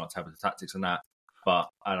some bits on like Tablet Tactics and that, and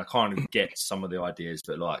I kind of get some of the ideas,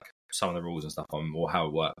 but like some of the rules and stuff or how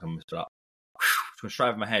it works, I'm just like, whew, straight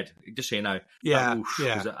over my head. Just so you know, Yeah,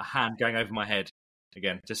 there's a hand going over my head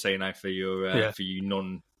again. Just so you know, for you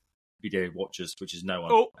non-video watchers, which is no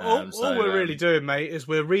one. All we're really doing, mate, is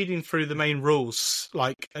we're reading through the main rules.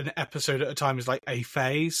 Like an episode at a time is like a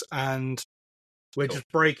phase, and we're just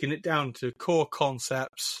breaking it down to core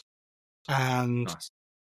concepts and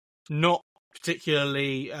not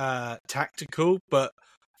particularly tactical, but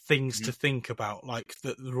things to think about, like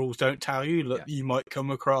that the rules don't tell you that you might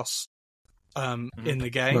come across in the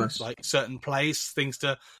game, like certain plays, things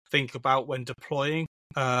to think about when deploying,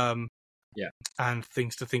 and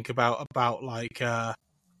things to think about like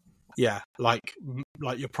like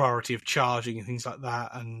your priority of charging and things like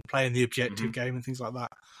that, and playing the objective game and things like that.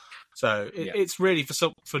 So it's really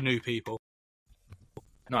for new people.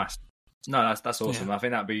 Nice. No, that's awesome. Yeah. I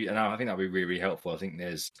think that'd be really, really helpful. I think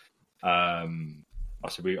there's, I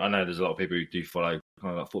know there's a lot of people who do follow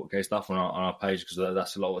kind of like 40k stuff on our page because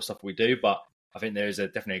that's a lot of the stuff we do. But I think there is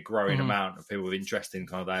definitely a growing amount of people with interest in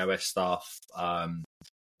kind of AOS stuff. And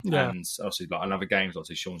obviously, like another games,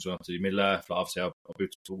 obviously Sean's going to do Middle Earth. Like obviously, I'll be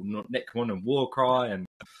to Necron and Warcry and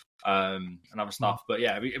other stuff. But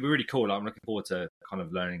yeah, it'd be really cool. Like, I'm looking forward to kind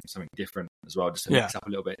of learning something different as well, just to mix up a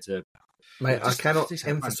little bit to. Mate, I cannot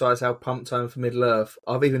emphasise how pumped I am for Middle Earth.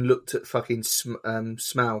 I've even looked at fucking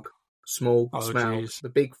Smaug, Smaug, the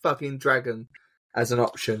big fucking dragon, as an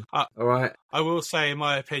option. All right. I will say, in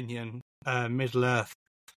my opinion, Middle Earth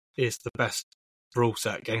is the best rule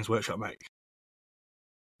set Games Workshop make.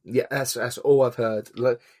 Yeah, that's all I've heard.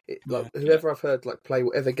 Whoever I've heard like play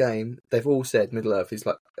whatever game, they've all said Middle Earth is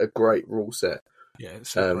like a great rule set. Yeah,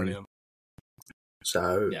 it's brilliant.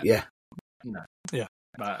 So yeah. No. Yeah.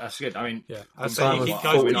 That's good. I mean, the time of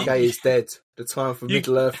 40k is dead. The time for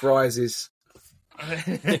Middle Earth rises.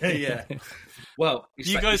 Yeah. Well,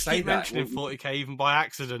 you guys keep mentioning 40k even by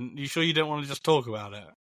accident. You sure you don't want to just talk about it?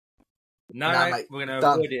 No, mate, we're going to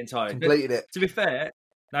avoid it entirely. Completed it. To be fair,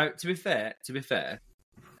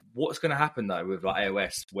 what's going to happen though with like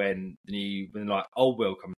AOS when like Old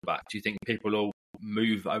World comes back? Do you think people will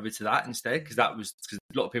move over to that instead? Because a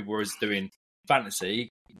lot of people were doing fantasy.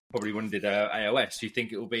 Probably when did AOS. Do you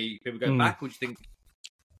think it will be people going back, or do you think?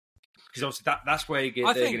 Because obviously that's where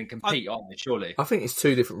they're going to compete, aren't they? Surely. I think it's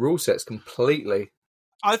two different rule sets completely.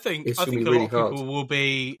 I think a lot of people will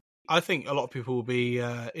be. I think a lot of people will be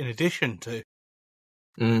in addition to.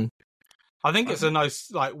 I think it's a nice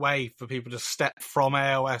way for people to step from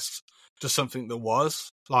AOS to something that was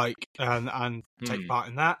and take part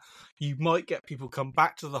in that. You might get people come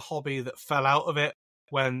back to the hobby that fell out of it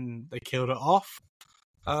when they killed it off.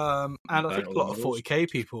 And I think a lot of 40k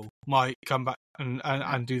people might come back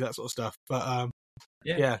and do that sort of stuff. But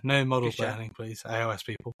no model banning, please, AOS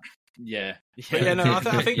people. Yeah. I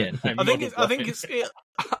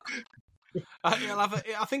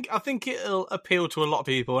think it'll appeal to a lot of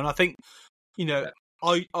people, and I think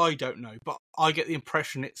I don't know, but I get the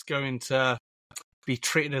impression it's going to be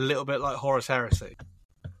treated a little bit like Horus Heresy.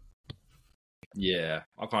 Yeah,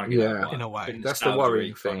 I kind of get that in a way. That's the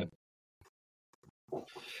worrying thing.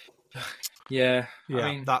 Yeah.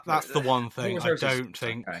 I mean, that's the one thing I don't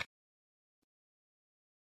think. Okay.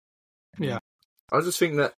 Yeah. I just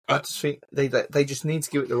think they just need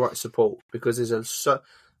to give it the right support, because there's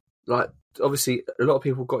obviously a lot of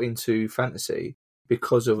people got into fantasy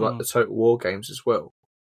because of the Total War games as well,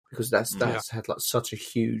 because that's had such a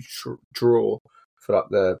huge draw for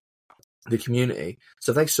the community.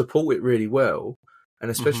 So they support it really well,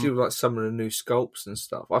 and especially with some of the new sculpts and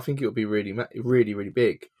stuff, I think it will be really, really, really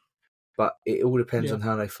big. But it all depends on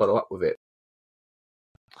how they follow up with it.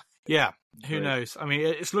 Yeah, who knows? I mean,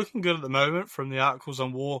 it's looking good at the moment from the articles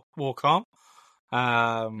on Warcom.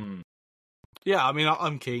 Yeah, I mean,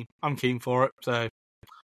 I'm keen. I'm keen for it. So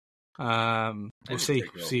we'll see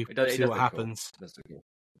what happens. Cool.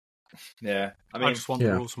 Yeah, I just want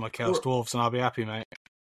the rules for my Chaos Dwarves, and I'll be happy, mate.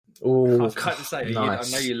 Oh, I was about to say,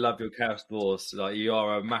 nice. I know you love your Chaos Dwarves. Like, you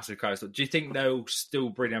are a massive Chaos Dwarf. Do you think they'll still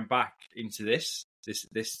bring them back into this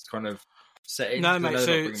kind of setting? No, mate.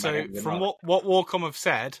 So from what Warcom have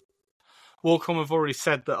said, Warcom have already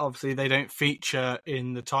said that obviously they don't feature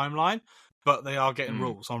in the timeline, but they are getting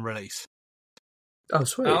rules on release. Oh,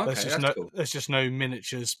 sweet. Oh, okay. There's just no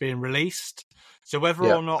miniatures being released. So whether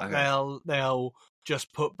or not they'll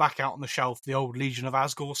just put back out on the shelf the old Legion of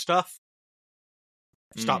Asgore stuff,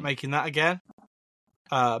 start making that again.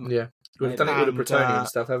 Yeah. We've done it with the Bretonnian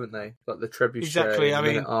stuff, haven't they? Like the Trebuchet,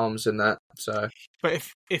 Men at Arms and that. So, but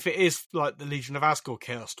if it is like the Legion of Asgore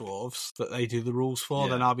Chaos Dwarves that they do the rules for,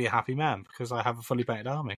 then I'll be a happy man, because I have a fully painted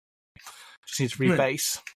army. Just need to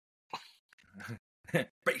rebase.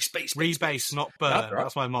 Space. Rebase, not burn. That's right.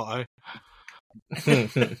 That's my motto.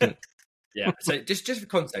 Yeah. So just for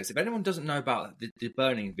context, if anyone doesn't know about the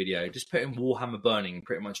burning video, just put in Warhammer burning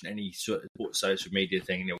pretty much in any sort of social media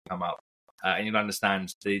thing, and it'll come up, and you'll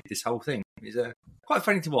understand this whole thing. It's quite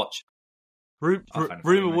funny to watch.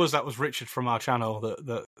 Rumor was that was Richard from our channel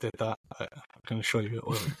that did that. I can assure you it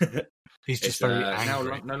wasn't. He's just very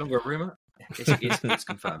angry. No longer a rumor. It's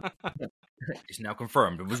confirmed. It's now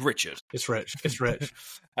confirmed. It was Richard. It's Rich. It's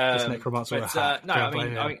necromancer. No,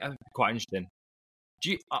 I mean, quite interesting.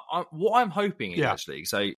 What I'm hoping is actually,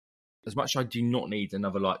 so as much as I do not need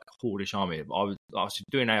another like Hordish army, I was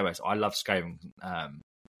doing AOS. I love Skaven, and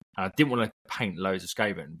I didn't want to paint loads of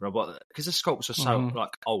Skaven, but because the sculpts are so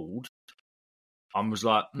like old, I was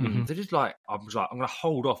like, they're just like, I'm going to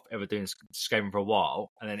hold off ever doing Skaven for a while,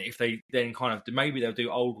 and then if they then kind of maybe they'll do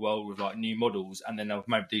old world with like new models, and then they'll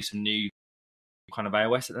maybe do some new kind of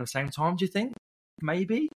AOS at the same time. Do you think?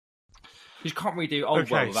 Maybe you can't really do old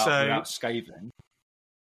world without Skaven.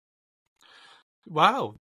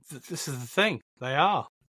 Wow, this is the thing. They are.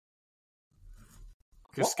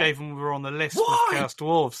 Because Skaven were on the list with Chaos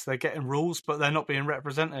Dwarves. They're getting rules, but they're not being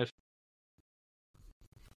represented.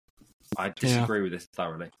 I disagree with this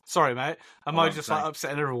thoroughly. Sorry, mate. Am I just like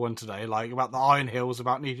upsetting everyone today? Like about the Iron Hills,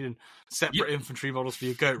 about needing separate infantry models for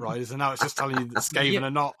your goat riders, and now it's just telling you that Skaven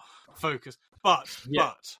are not focused. But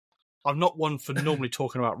I'm not one for normally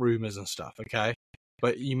talking about rumours and stuff, okay?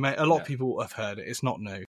 But a lot of people have heard it. It's not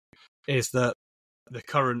new. Is that the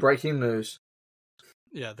current breaking news?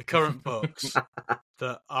 Yeah, the current books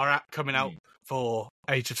that are coming out for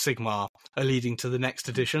Age of Sigmar are leading to the next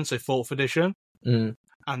edition, so 4th edition.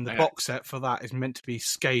 And the box set for that is meant to be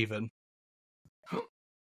Skaven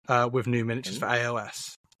with new miniatures for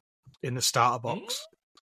AOS in the starter box.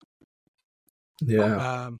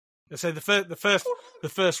 Yeah. So the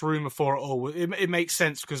first rumor for it all, it makes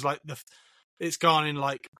sense because like it's gone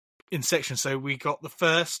in sections. So we got the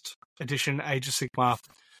first edition Age of Sigmar,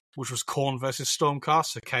 which was Khorne versus Stormcast,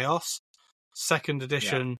 so Chaos. Second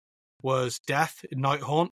edition was Death in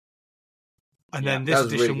Nighthaunt. And then this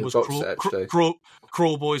edition was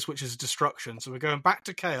Crawl Boys, which is Destruction. So we're going back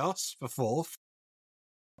to Chaos for 4th.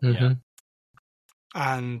 Yeah.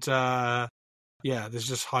 And there's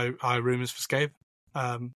just high rumours for Skaven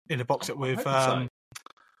in a box set with. I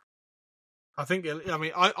think it'll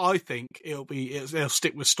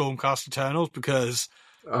stick with Stormcast Eternals because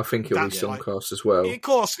I think it'll be Stormcast as well. Of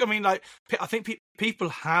course, I mean, like I think people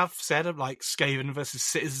have said of like Skaven versus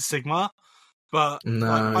Citizen Sigmar. But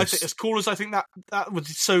I think as cool as I think that would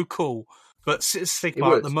be so cool. But Citizen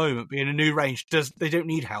Sigmar at the moment, being a new range, they don't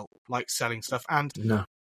need help like selling stuff, and no,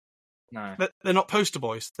 they're not poster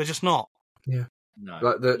boys. They're just not. Yeah, no,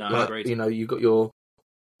 you know, you got your,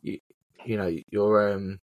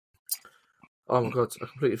 oh my god, I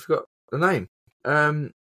completely forgot the name.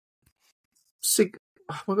 Sigmar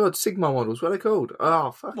models. What are they called?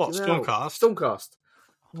 Oh, fuck. What, Stormcast? Stormcast.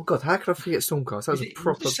 Oh my god, how could I forget Stormcast? That was a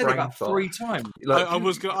proper brain about fart. 3 times. Like, I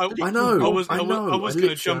was going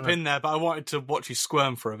to jump in there, but I wanted to watch you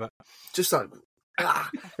squirm for a bit. Just like,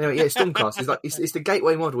 anyway, Stormcast is like it's the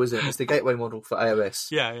gateway model, isn't it? It's the gateway model for AOS.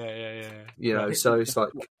 Yeah. You know, so it's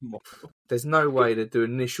like there's no way to do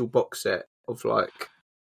an initial box set of like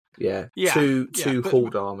two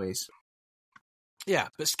Horde armies. Yeah,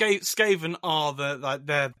 but Skaven are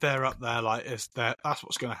they're up there. Like that's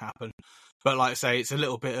what's going to happen. But like I say, it's a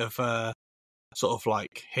little bit of sort of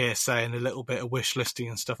like hearsay and a little bit of wish listing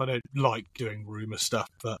and stuff. I don't like doing rumour stuff,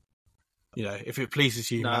 but you know, if it pleases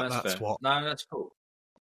you, that's what. No, that's cool.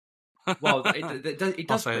 Well, it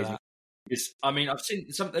does please me. I mean, I've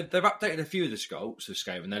seen some. They've updated a few of the sculpts of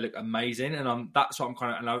Skaven. They look amazing, and that's what I'm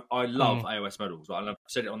kind of. And I love AOS models. And I've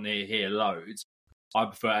said it on here loads. I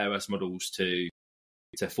prefer AOS models to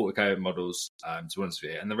 40k models. To be honest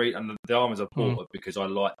with you, and the armies I bought are because I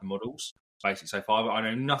like the models. Basically, so far I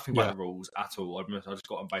know nothing about the rules at all. I just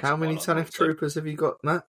got them basically. How many Tanith troopers have you got,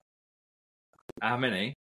 Matt? How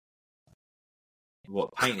many?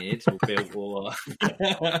 What, painted or built or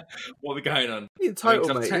what are we going on? In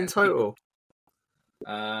total, mate. In total,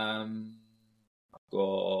 I've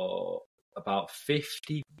got about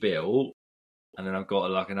 50 built, and then I've got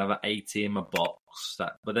like another 80 in my box.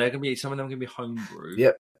 But they're gonna be some of them are gonna be homebrew.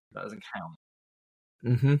 Yep, that doesn't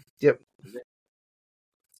count. Yep.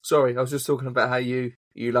 Sorry, I was just talking about how you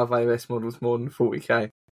love AOS models more than 40k.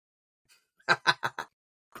 I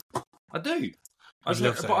do. I'm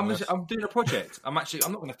doing a project. I'm not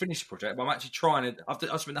going to finish the project, but I'm actually trying to.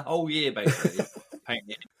 I've spent the whole year basically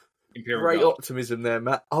painting Imperial Great Guard. optimism there,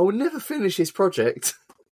 Matt. I will never finish this project.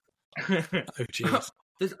 Oh jeez.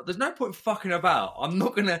 There's no point fucking about. I'm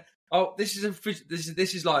not going to Oh, this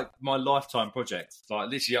is like my lifetime project. Like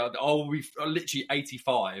literally, I'll be literally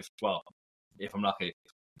 85. Well, if I'm lucky,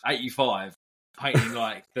 85, painting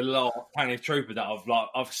like the last painted trooper that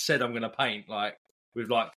I've said I'm going to paint, like with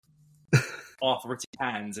like arthritic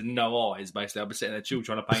hands and no eyes. Basically, I've been sitting there chill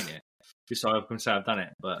trying to paint it, just so I can say I've done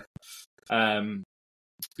it. But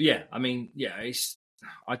yeah, I mean, yeah,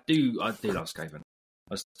 I do love Skaven.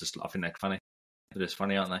 I think they're funny. They're just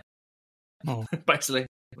funny, aren't they? Oh. Basically,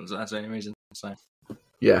 that's the only reason. So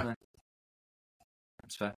Yeah,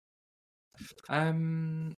 that's fair.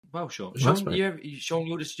 Well, Sean, Nice, Sean,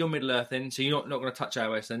 you're Middle Earth then, so you're not going to touch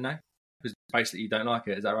AOS then, no? Because basically you don't like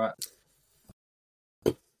it. Is that right?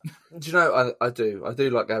 do you know? I do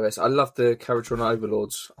like AOS. I love the Caradron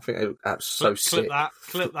Overlords. I think they look so sick.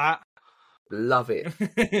 Clip that. Love it.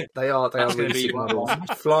 They are really sick models.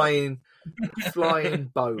 Flying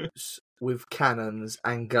boats with cannons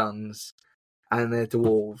and guns, and they're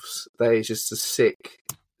dwarves. They're just a sick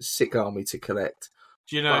army to collect.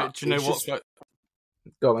 Do you know what's just...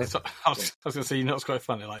 Go on, mate. So, I was going to say, you know what's quite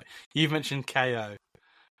funny? Like, you've mentioned KO.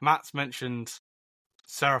 Matt's mentioned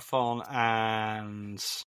Seraphon and...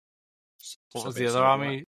 What was the other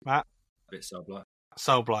army, Matt? A bit Soulblight.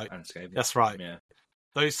 Soulblight. And Skaven. That's right. Yeah.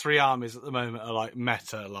 Those three armies at the moment are like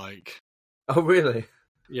meta, like... Oh, really?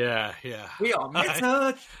 Yeah. We are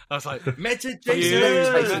meta! I was like... Meta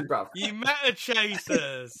chasers! Bruv. You meta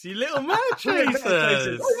chasers! You little meta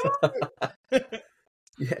chasers!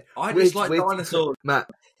 Yeah. I just like dinosaurs. Matt,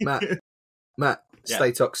 Yeah.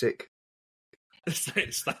 Stay toxic.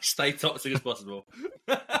 Stay toxic as possible.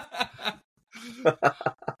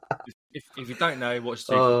 if you don't know, watch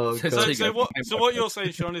the So what you're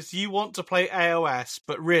saying, Sean, is you want to play AOS,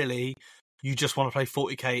 but really you just want to play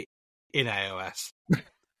 40k in AOS.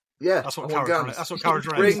 Yeah, that's what Caradron is. That's what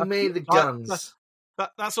Caradron is. Bring me the guns.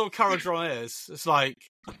 That's what Caradron is. It's like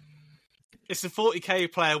it's a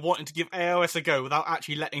 40k player wanting to give AOS a go without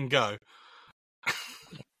actually letting go.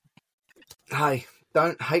 Hey,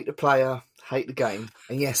 don't hate the player, hate the game.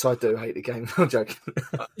 And yes, I do hate the game. I'm joking.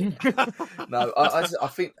 No, I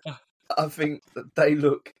think that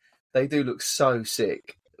they do look so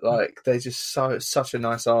sick. Like they're just such a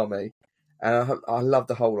nice army, and I love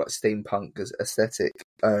the whole like steampunk aesthetic.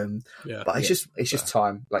 But it's just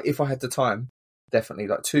time. Like if I had the time, definitely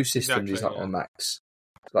like 2 systems is like my max.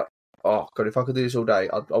 Like oh god, if I could do this all day,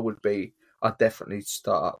 I'd definitely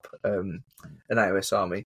start up an AOS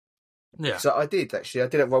army. Yeah. So I did actually. I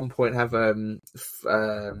did at one point have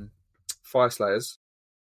Fire Slayers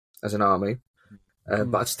as an army,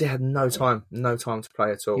 but I just had no time to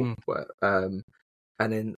play at all. And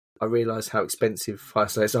then I realised how expensive Fire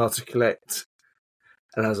Slayers are to collect,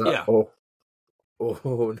 and I was like, oh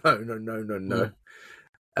no.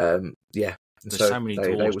 Yeah. There's so many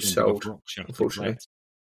they were sold. Unfortunately,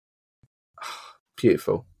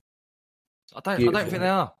 beautiful. I don't think they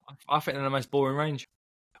are. I think they're the most boring range.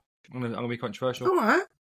 I'm gonna be controversial. All right,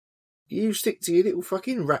 you stick to your little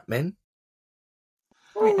fucking rat men.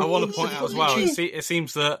 I want to point out as well. It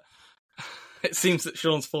seems that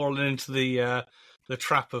Sean's fallen into the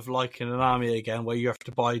trap of liking an army again, where you have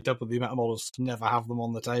to buy double the amount of models to never have them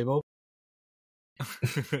on the table.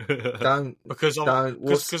 Because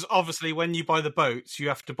obviously when you buy the boats, you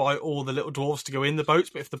have to buy all the little dwarves to go in the boats.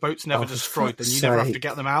 But if the boat's never destroyed, then you never have to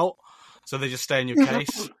get them out. So they just stay in your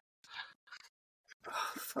case.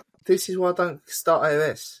 This is why I don't start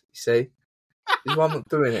AOS. You see, this is why I'm not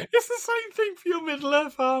doing it. It's the same thing for your Middle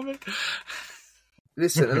Earth army.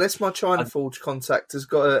 Listen, unless my China Forge contact has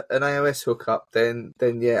got an AOS hookup, then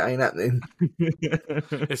yeah, ain't happening.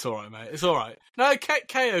 It's all right, mate. It's all right. No,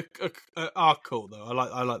 K are cool though.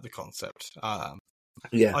 I like the concept.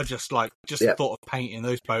 Yeah, I just thought of painting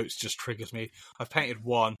those boats just triggers me. I've painted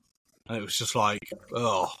one, and it was just like,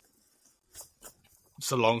 oh,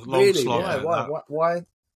 it's a long really? slog. Why?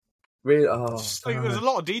 Really? Oh, there's a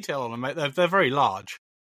lot of detail on them, mate. They're very large.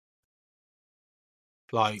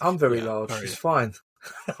 Like I'm very large. It's fine,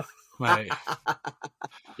 mate.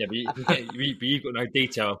 Yeah, but you've got no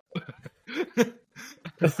detail.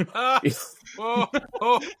 Oh,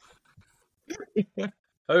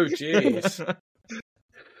 jeez!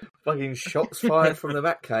 Fucking shots fired from the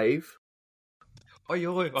Bat Cave. I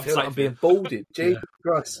feel like I'm being boarded. Jesus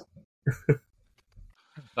Christ.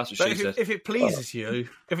 That's what she said. If it pleases you,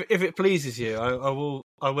 if it pleases you, I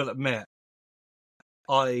will admit,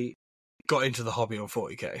 I got into the hobby on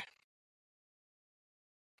 40k.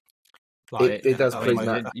 Like, it does please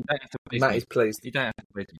Matt. You don't have to please Matt me. is pleased. You don't have to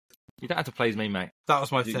please me. You don't have to please me, mate. That was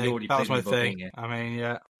my thing. already That was pleased my me by thing. being I mean,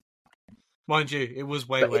 yeah. Mind you, it was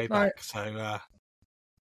way back. So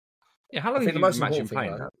Yeah, how I long think have the you most been actually important thing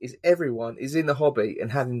playing though, that? is everyone is in the hobby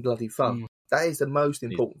and having bloody fun. That is the most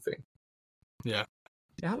important thing. Yeah.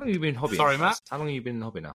 Yeah, how long have you been hobbying? Sorry, Matt? How long have you been in the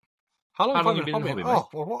hobby now? How long have I been in the hobby, hobbying? mate? Oh,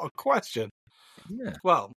 well, what a question. Yeah.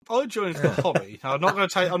 Well, I joined the hobby. Now, I'm not going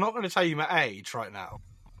to tell you my age right now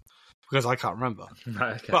because I can't remember.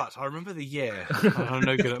 Right, okay. But I remember the year. And I'm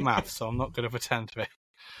no good at maths, so I'm not going to pretend to be.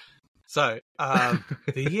 So,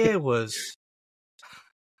 the year was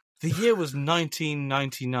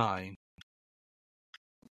 1999,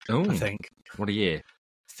 Oh, I think. what a year.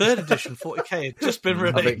 Third edition 40k had just been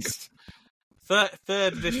I think- released.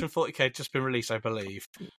 Third edition 40k had just been released, I believe,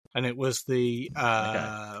 and it was the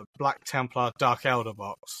Black Templar Dark Elder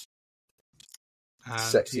box. And,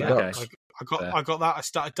 Sexy yeah, box. I got that. I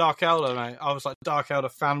started Dark Elder, mate. I was like Dark Elder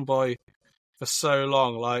fanboy for so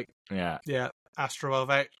long. Like, Yeah. Astro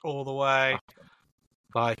Elvec all the way.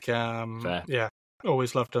 Like, Fair. yeah,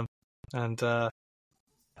 always loved them, and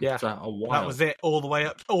yeah, So, a while. that was it all the way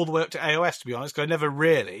up to AOS. To be honest, 'cause I never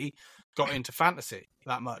really got into fantasy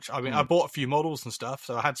that much. I mean, I bought a few models and stuff,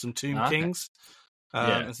 so I had some Tomb Kings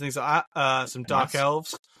and things like that. Some Dark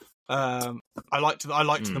Elves. I liked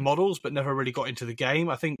the models, but never really got into the game.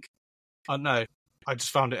 I think I don't know. I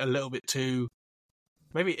just found it a little bit too.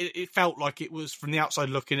 Maybe it felt like it was from the outside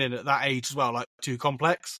looking in at that age as well, like too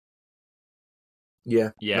complex.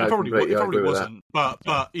 Yeah, Yeah. It probably completely, I agree with wasn't, but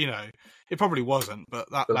you know, it probably wasn't. But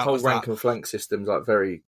that the that whole was rank that. and flank system's like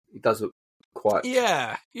very. It does look quite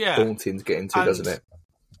Yeah. daunting to get into, And doesn't it?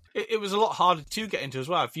 It was a lot harder to get into as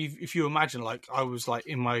well. If you imagine, like I was like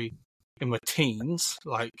in my teens,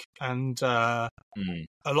 like, and a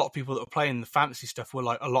lot of people that were playing the fantasy stuff were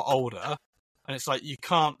like a lot older, and it's like you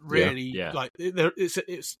can't really like there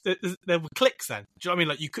were cliques then. Do you know what I mean?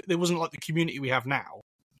 Like there wasn't like the community we have now.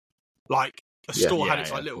 Like a store had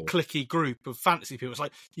its like little cliquey group of fantasy people. It's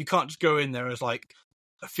like you can't just go in there as like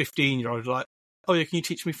a 15-year-old like, oh yeah, can you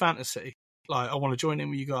teach me fantasy? Like, I want to join in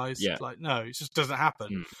with you guys. Yeah. Like, no, it just doesn't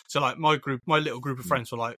happen. So, like, my little group of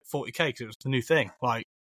friends were like 40k because it was the new thing. Like,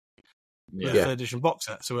 the third edition box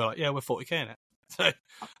set. So we were like, yeah, we're 40k in it. So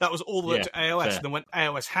that was all the way up to AOS. Fair. And then when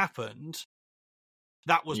AOS happened,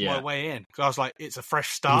 that was my way in. Because I was like, it's a fresh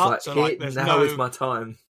He's start. like, so, like, there's now no. is my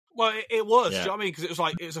time. Well, it was. Yeah. Do you know what I mean? Because it was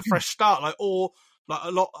like it was a fresh start. Like, or like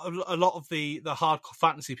a lot of the hardcore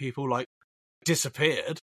fantasy people like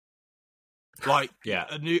disappeared. Like, well,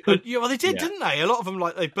 they did, didn't they? A lot of them,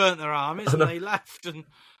 like, they burnt their armies and they left, and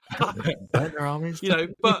burnt their armies. You know,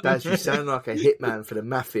 but Dad, you sound like a hitman for the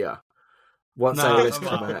mafia. Once AOS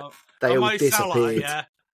come out, they all disappeared. Yeah,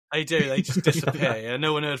 they do. They just disappear. Yeah,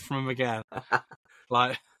 no one heard from them again.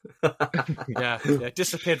 Like,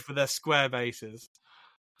 disappeared for their square bases.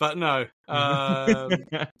 But no, no.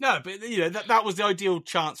 But you know, that was the ideal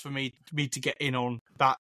chance for me to get in on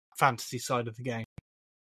that fantasy side of the game.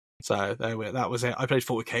 So that was it. I played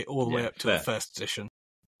 40k all the way up to the first edition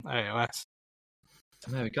AOS.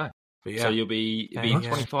 There we go. But so you'll be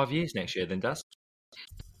 25 years next year, then, Daz?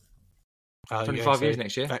 25 years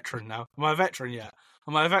next year. Veteran now. Am I a veteran yet?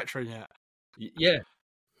 Yeah.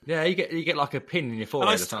 Yeah, you get like a pin in your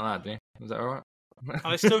forehead or something like that, do you? Is that all right?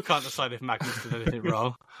 I still can't decide if Magnus did anything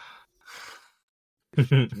wrong.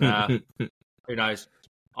 Nah, who knows?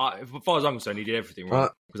 As far as I'm concerned, he did everything wrong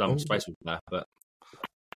because I'm a Space Wolf player.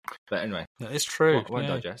 But anyway, it's true. Won't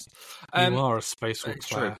digest. You are a Space Wolf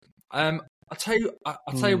player. I'll tell you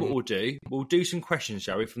what we'll do. We'll do some questions,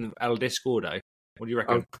 shall we, from El Discordo? What do you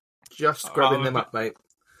reckon? I'm just grabbing them up, mate.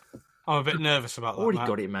 I'm a bit nervous about that. Already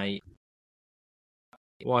got it, mate.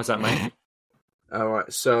 Why is that, mate? All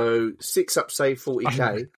right, so 6 up, say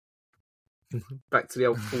 40k. Back to the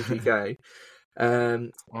old 40k.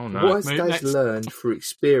 What has Daz learned through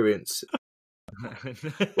experience?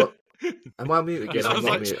 What? Am I mute again? I'm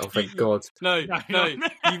not mute. Oh, thank God. No. You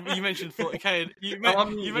mentioned 40k. You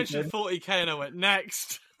mentioned 40k, and I went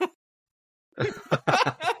next.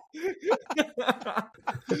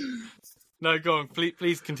 No, go on.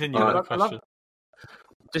 Please continue with the question.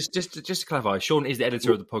 Just to clarify, Sean is the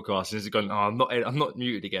editor of the podcast, and he's gone. Oh, I'm not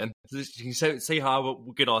muted again. You can see how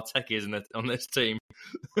good our tech is on this team.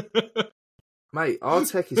 Mate, our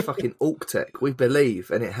tech is fucking Orc tech. We believe,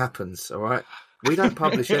 and it happens. All right. We don't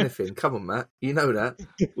publish anything. Come on, Matt. You know that.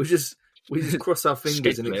 We just cross our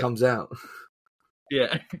fingers and it comes out.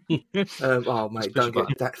 Yeah. Oh, mate, don't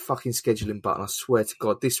get that fucking scheduling button. I swear to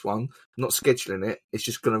God, this one, I'm not scheduling it. It's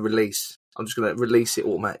just going to release. I'm just going to release it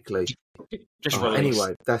automatically. Just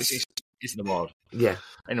anyway, it's in the wild. Yeah.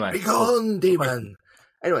 Anyway. Be gone, demon.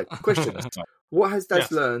 Anyway, question. What has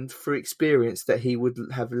Daz learned through experience that he would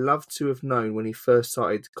have loved to have known when he first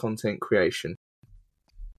started content creation?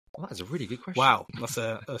 Well, that's a really good question. Wow,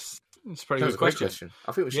 It's a pretty That's good a great question. question.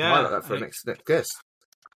 I think we should Yeah, highlight that for the next guest.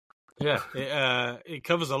 Yeah, it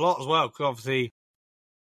covers a lot as well, because obviously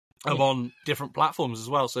I'm on different platforms as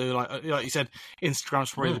well. So like you said,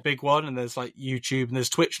 Instagram's probably the big one, and there's like YouTube and there's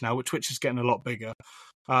Twitch now, but Twitch is getting a lot bigger.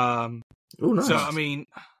 Oh, nice. So I mean,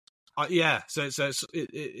 so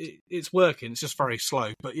it's working. It's just very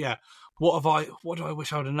slow. But yeah, what do I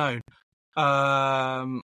wish I would have known? I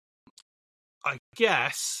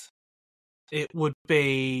guess it would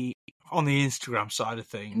be on the Instagram side of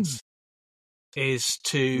things, is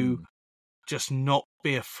to just not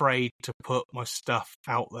be afraid to put my stuff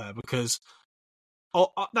out there, because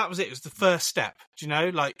that was it. It was the first step, do you know?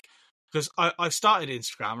 Like, because I started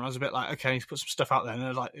Instagram and I was a bit like, okay, I need to put some stuff out there,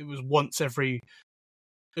 and like it was once every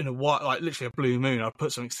in a while, like literally a blue moon, I'd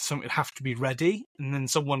put something would have to be ready, and then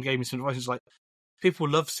someone gave me some advice. It's like, people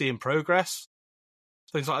love seeing progress.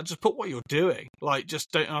 Things like, just put what you're doing. Like,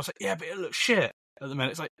 just don't. And I was like, yeah, but it looks shit at the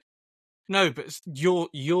minute. It's like, no, but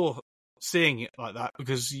you're seeing it like that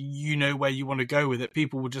because you know where you want to go with it.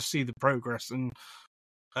 People will just see the progress and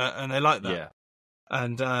they like that. Yeah.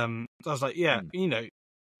 And I was like, yeah,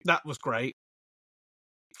 that was great.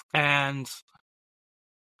 And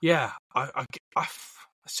yeah,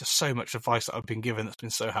 it's just so much advice that I've been given that's been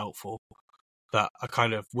so helpful that I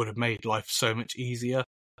kind of would have made life so much easier.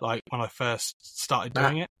 Like when I first started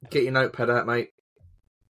doing it. Get your notepad out, mate.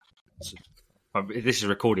 This is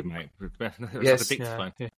recorded, mate. Yes.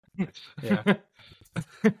 Yeah.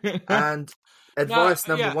 And advice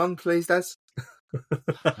number one, please, Daz.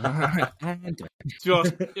 To be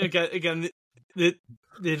honest, again, the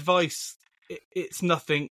advice, it's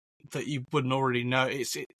nothing that you wouldn't already know.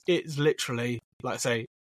 It's literally, like I say,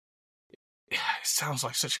 it sounds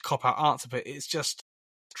like such a cop-out answer, but it's just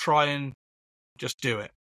try and just do it.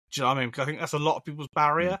 Do you know what I mean? Because I think that's a lot of people's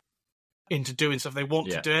barrier into doing stuff. They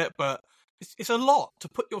want to do it, but it's a lot to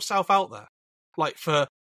put yourself out there, like for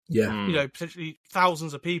potentially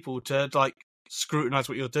thousands of people to like scrutinize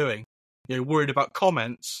what you're doing. You're worried about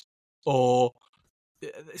comments, or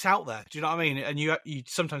it's out there. Do you know what I mean? And you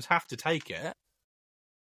sometimes have to take it.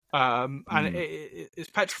 And it's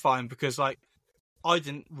petrifying because like I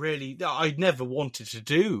never wanted to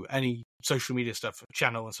do any social media stuff,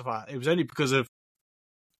 channel and stuff like that. It was only because of,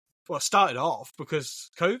 well, it started off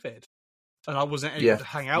because COVID, and I wasn't able to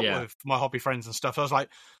hang out with my hobby friends and stuff. I was like,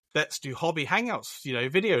 let's do hobby hangouts,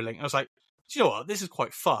 video link. I was like, do you know what? This is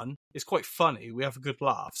quite fun. It's quite funny. We have a good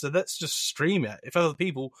laugh. So let's just stream it. If other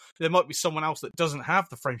people, there might be someone else that doesn't have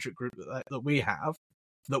the friendship group that we have,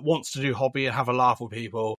 that wants to do hobby and have a laugh with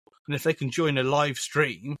people. And if they can join a live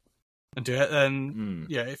stream and do it, then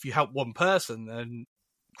if you help one person, then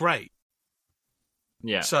great.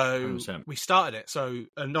 Yeah. So 100%. we started it. So,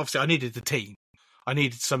 and obviously I needed the team. I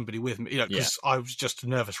needed somebody with me, because I was just a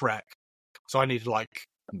nervous wreck. So I needed like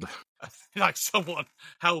someone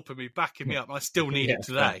helping me, backing me up. And I still need it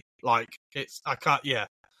today. Like I can't.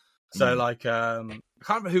 So like, I can't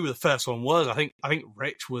remember who the first one was. I think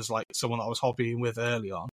Rich was like someone that I was hobbying with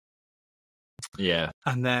early on. Yeah.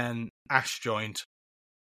 And then Ash joined.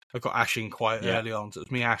 I got Ash in quite early on. So it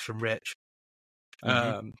was me, Ash, and Rich.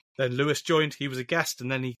 Then Lewis joined. He was a guest,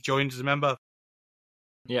 and then he joined as a member.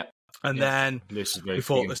 Yeah. And then we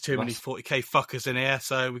thought there's too many 40k fuckers in here,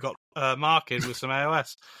 so we got Mark in with some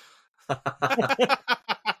AOS.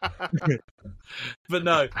 But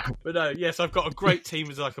no. Yes, I've got a great team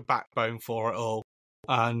as like a backbone for it all,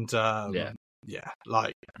 and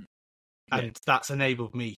that's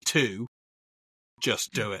enabled me to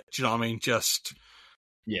just do it. Do you know what I mean? Just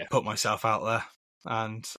put myself out there,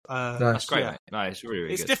 and that's great. Yeah. No, it's really,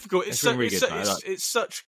 really it's good. Difficult. It's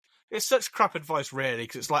It's such crap advice, really,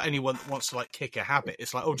 because it's like anyone that wants to like kick a habit.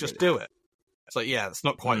 It's like, just do it. It's like, it's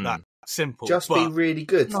not quite that simple. Just be really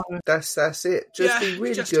good. No. That's it. Just be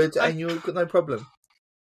really good, and you've got no problem.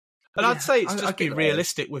 And I'd say it's just be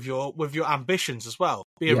realistic with your ambitions as well.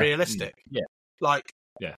 Be realistic. Yeah. I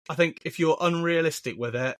think if you're unrealistic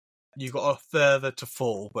with it, you've got a further to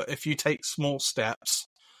fall. But if you take small steps,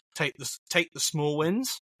 take the small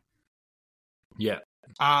wins. Yeah.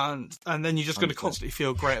 And then you're just going to constantly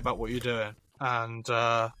feel great about what you're doing. And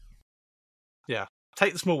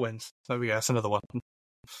take the small wins. There we go. That's another one.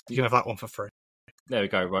 You can have that one for free. There we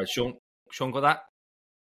go. Right, Sean got that?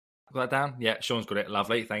 Got that down? Yeah, Sean's got it.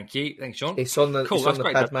 Lovely. Thank you. Thanks, Sean. It's on the, cool. It's on the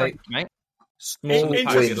pad, mate. Small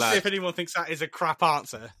wins. If anyone thinks that is a crap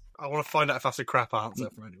answer, I want to find out if that's a crap answer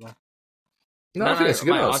from anyone. No, I think it's a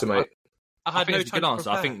good answer, mate. I think it's a good answer.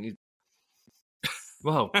 I think.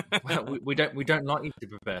 Well, we don't like you to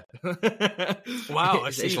prepare. Wow, I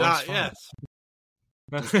see that. Yes.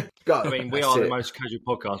 I mean, we are the most casual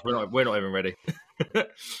podcast. We're not even ready.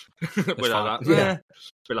 We're like that.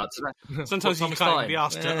 Be like, today. Sometimes you What can't time be is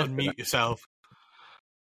asked to starting? unmute yourself.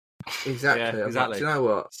 Exactly. Yeah, I'm like, exactly. do you know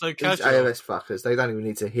what? So These casual. AOS fuckers, they don't even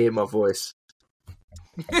need to hear my voice.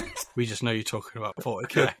 We just know you're talking about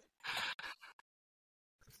 40k.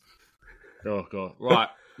 Oh god! Right,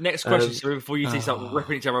 next question, Sue, before you two start Oh.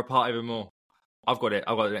 ripping each other apart even more. I've got it.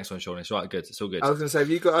 I've got the next one, Sean. It's right. Good. It's all good. I was going to say, have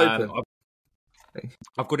you got open?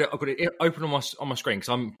 I've got it open on my screen because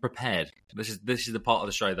I'm prepared. This is the part of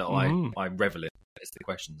the show that I revel in. It's the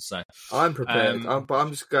questions. So I'm prepared, but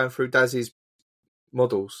I'm just going through Dazzy's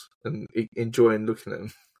models and enjoying looking at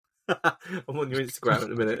them. I'm on your Instagram at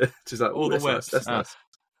the minute. Just like, All oh, the that's nice. whips. That's nice.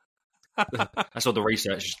 that's all the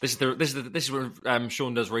research. This is when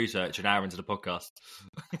Sean does research an hour into the podcast.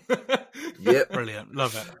 Yep. Brilliant.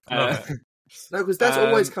 Love it. Love it. No, because that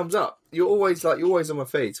always comes up. You're always on my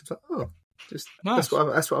feed. So I'm like, Nice.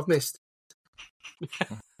 that's what I've missed.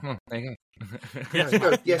 There you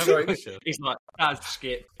go. Yeah, sorry. He's like, that's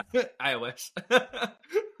skip iOS.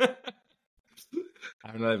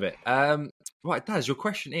 I love it. Right, Daz, your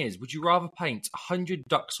question is: would you rather paint 100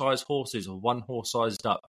 duck-sized horses or one horse-sized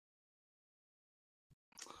duck?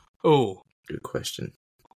 Oh, Good question.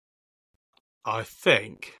 I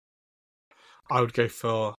think I would go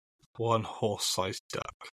for one horse-sized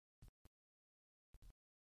duck.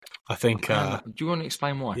 I think. Do you want to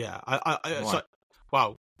explain why? Yeah, it's like,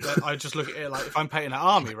 wow. I just look at it like if I'm painting an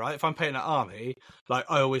army, right? If I'm painting an army, like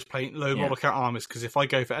I always paint low model count armies because if I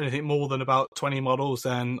go for anything more than about 20 models,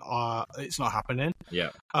 then it's not happening. Yeah.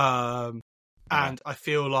 And I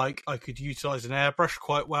feel like I could utilize an airbrush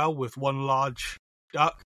quite well with one large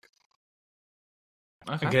duck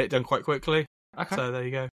and get it done quite quickly. Okay. So there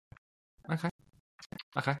you go. Okay.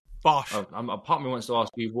 Bosh. Part of me wants to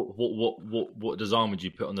ask you what design would you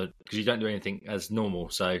put on the, because you don't do anything as normal.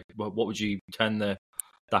 So what would you turn the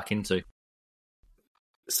duck into?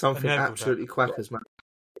 Something absolutely quackers, man.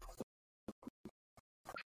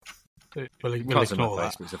 We'll Can't see ignore my that.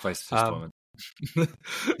 face, but it's a face disappointment.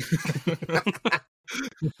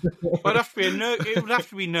 It would have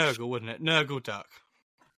to be Nurgle, wouldn't it? Nurgle duck.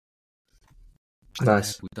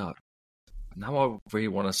 Nice. Nurgle duck. Now I really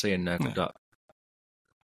want to see a Nurgle duck.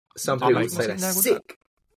 Some people would say that's sick.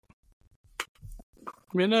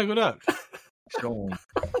 Be a Nurgle duck. Sean.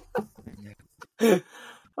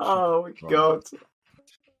 Oh my god.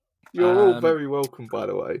 You're all very welcome, by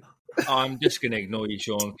the way. I'm just going to ignore you,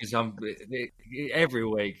 Sean, because I'm every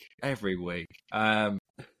week. Have you got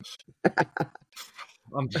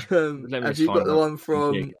the one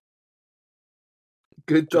from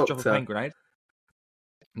Good Doctor? Drop a paint grenade.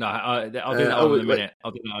 No, I'll do that in a minute.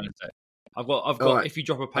 I'll do that in a sec. I've got. Right. If you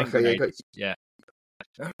drop a paint grenade, yeah.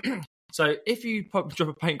 So if you drop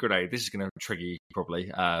a paint grenade, this is going to trigger you probably.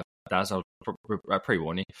 Daz, I'll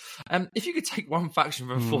pre-warn you. If you could take one faction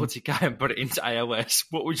from 40k and put it into AOS,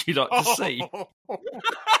 what would you like to see?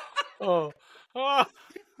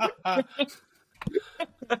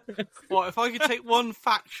 What if I could take one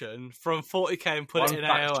faction from 40k and put it in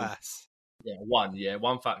AOS? Yeah,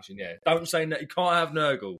 one faction. Yeah, don't say that you can't have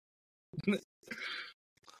Nurgle.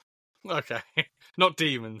 Okay, not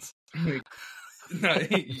demons. No,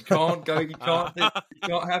 you can't go. You can't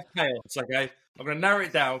have chaos. Okay, I'm going to narrow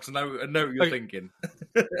it down because I know what you're thinking.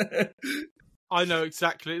 I know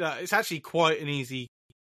exactly that. It's actually quite an easy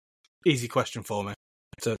question for me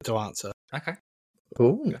to answer. Okay.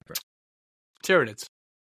 Ooh. Tyranids.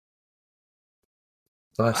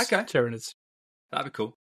 Nice. Okay. Tyranids. That'd be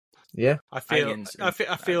cool. Yeah. I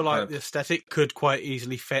feel like the aesthetic could quite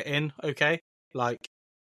easily fit in. Okay, like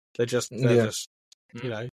they're just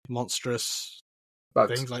monstrous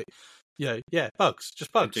Bugs. things like bugs,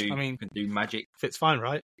 just bugs. I mean, can do magic. Fits fine,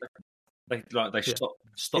 right? They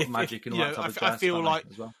stop magic and all that type of jazz.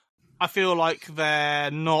 I feel like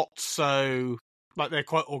they're not so they're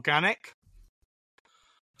quite organic,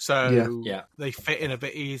 so they fit in a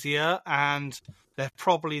bit easier, and they're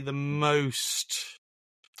probably the most.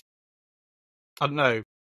 I don't know.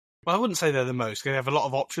 Well, I wouldn't say they're the most. They have a lot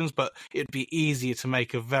of options, but it'd be easier to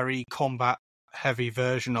make a very combat-heavy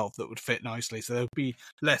version of that would fit nicely. So there would be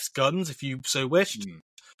less guns if you so wished.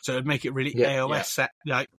 So it'd make it really AOS set,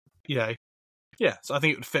 Yeah, so I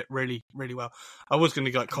think it would fit really, really well. I was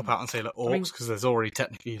going to cop out and say orcs because there's already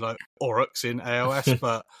technically orcs in AOS,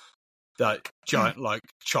 but giant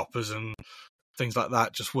choppers and things like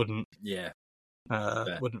that just wouldn't. Yeah.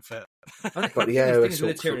 Wouldn't fit. But the AOS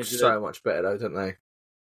look so much better though, don't they?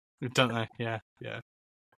 Don't they? Yeah.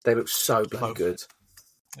 They look so bloody good.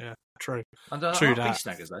 Yeah, true. And true that. Beast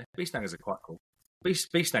snaggers though. Beast snaggers are quite cool. Beast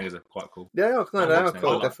snaggers are quite cool. Yeah, they are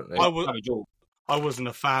cool, definitely. I wasn't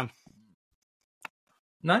a fan.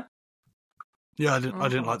 No? Yeah, I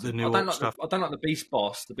didn't like the new stuff. I don't like the beast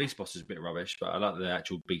boss. The beast boss is a bit rubbish, but I like the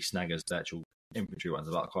actual beast snaggers, the actual infantry ones.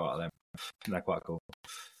 I quite like them. They're quite cool.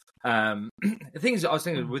 The things that I was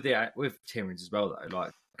thinking with Tyranids as well, though,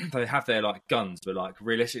 like they have their like guns, but like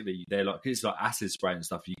realistically, they're like it's like acid spray and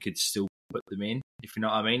stuff. You could still put them in, if you know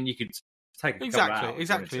what I mean. You could take a couple out.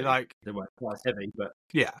 Exactly. Like they weren't quite as heavy, but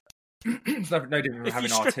yeah, it's no different from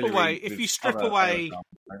having artillery. If you strip away,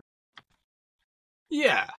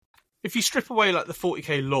 yeah. If you strip away like the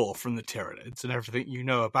 40k lore from the Tyranids and everything you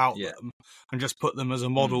know about them, and just put them as a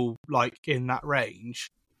model like in that range,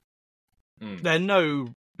 they're no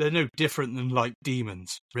different than like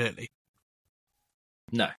demons, really.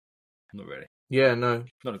 No, not really. Yeah, no,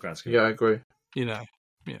 not a grand scheme. Yeah, I agree. You know.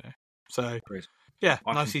 So yeah,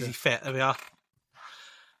 nice easy fit. There we are.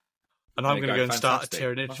 And I'm going to go and start a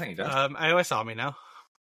Tyranid AOS army now.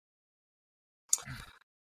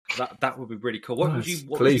 That would be really cool. What would you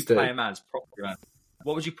play him as?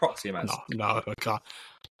 What would you proxy him as? No, I can't.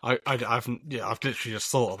 I've literally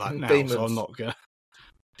just thought of that now, Demons. so I'm not gonna.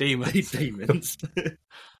 Demons.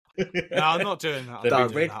 No, I'm not doing that.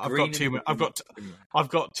 I've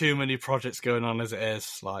got too many projects going on as it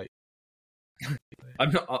is. Like,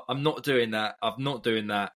 I'm not doing that. I'm not doing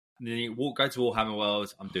that. You go to Warhammer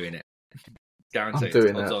World. I'm doing it. Guaranteed. I'm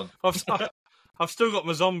doing that. I've still got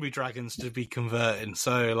my zombie dragons to be converting,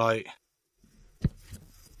 so like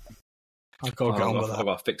I've got to get on with that. I've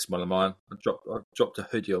got to fix one of mine. I dropped a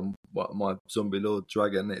hoodie on my zombie lord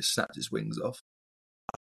dragon and it snapped its wings off.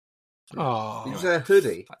 Oh, was there a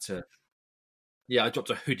hoodie? Yeah, I dropped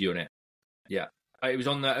a hoodie on it. Yeah, it was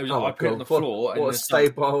on the. I put it on the floor. What a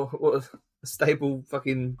stable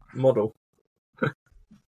fucking model.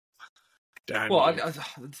 Well,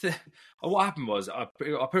 what happened was I put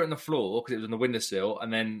it on the floor because it was on the windowsill,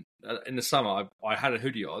 and then in the summer I had a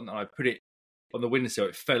hoodie on and I put it on the windowsill.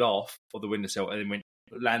 It fell off of the windowsill and then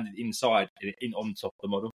landed inside on top of the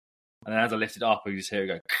model. And then as I lifted it up, I could just hear it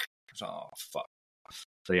go. I was like, oh fuck!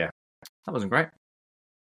 So yeah, that wasn't great.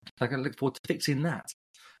 I can look forward to fixing that.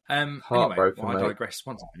 Heartbroken. Anyway, I digressed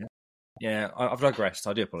once again. Yeah, I've digressed.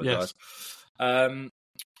 I do apologise. Yes.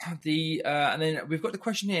 And then we've got the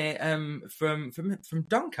question here from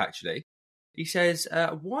Dunk actually. He says,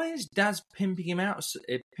 "Why is Daz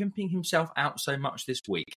pimping himself out so much this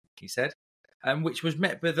week?" He said, which was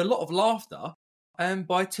met with a lot of laughter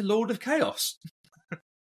by Lord of Chaos.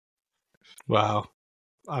 Wow,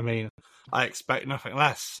 I mean, I expect nothing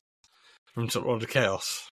less from Lord of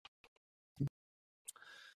Chaos,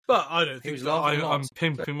 but I don't think I'm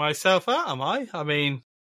pimping myself out, am I? I mean.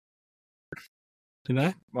 You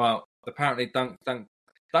know? Well, apparently Dunk.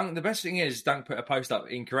 The best thing is Dunk put a post up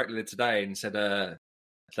incorrectly today and said that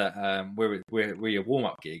we're a warm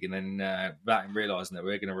up gig, and then without him realising that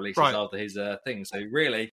we're going to release this after his thing. So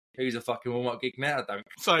really, who's a fucking warm up gig now, Dunk?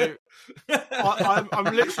 So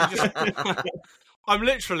I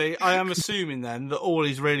am assuming then that all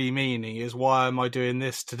he's really meaning is why am I doing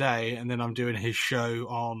this today, and then I'm doing his show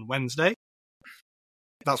on Wednesday.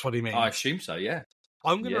 That's what he means. I assume so. Yeah.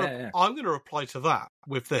 I'm gonna reply to that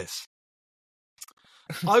with this.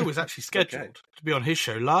 I was actually scheduled to be on his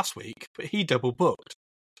show last week, but he double booked,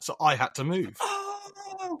 so I had to move.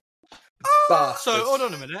 Bastards. So hold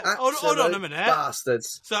on a minute. Hold on a minute.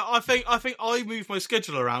 Bastards. So I think I moved my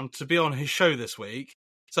schedule around to be on his show this week.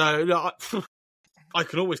 So I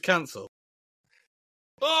can always cancel.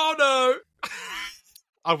 Oh no!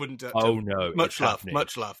 I wouldn't do it. Oh no! Much love.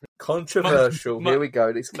 Controversial. Here we go.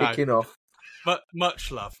 It's kicking off. But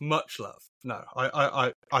much love. No,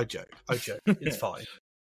 I joke. It's fine.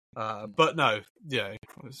 But no, yeah,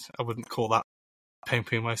 I wouldn't call that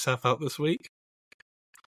pimping myself out this week.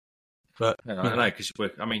 But I know because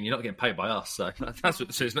you're not getting paid by us, so that's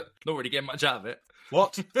what. So it's not really getting much out of it.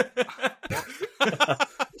 What?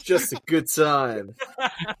 Just a good time.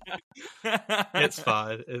 It's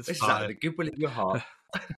fine. It's fine. The goodwill of your heart.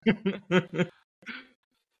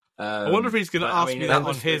 I wonder if he's going to ask me that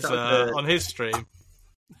on his stream.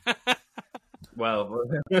 Well,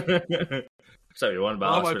 so you want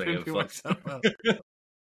about us really myself.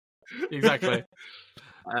 Exactly.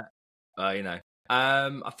 I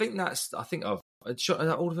think I've shot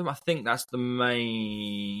all of them. I think that's the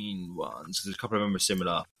main ones. There's a couple of them are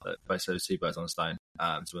similar, based on Two Birds on a Stone.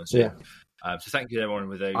 So thank you everyone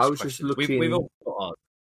with those. I was questions. just looking. We've all got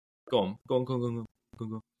Go on.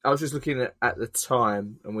 I was just looking at the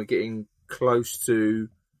time, and we're getting close to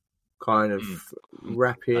kind of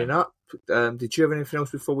wrapping up. Did you have anything else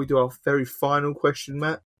before we do our very final question,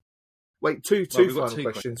 Matt? Wait, two final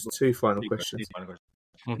questions. Two final questions.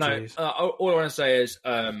 Oh, no, all I want to say is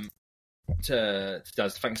to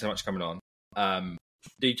Daz, thanks so much for coming on.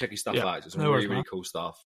 do check his stuff out. It's some No worries, really man. cool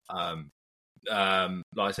stuff. Like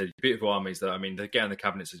I said, beautiful armies. That I mean, they get in the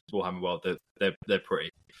cabinets of Warhammer World. They're pretty.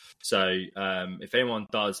 So if anyone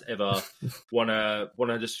does ever wanna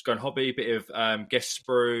just go and hobby, bit of guest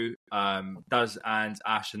sprue, Daz and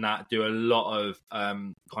Ash and that do a lot of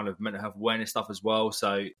kind of mental health awareness stuff as well.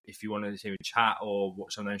 So if you want to see a chat or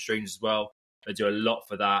watch some of their streams as well, they do a lot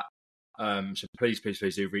for that. So please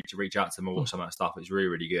do reach out to them and watch some of that stuff. It's really,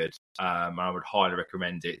 really good. And I would highly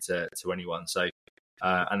recommend it to anyone. So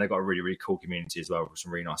and they've got a really, really cool community as well with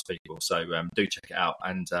some really nice people. So do check it out.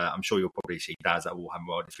 And I'm sure you'll probably see Daz at Warhammer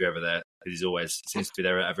World if you're ever there. He's always seems to be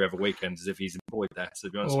there every other weekend as if he's employed there, to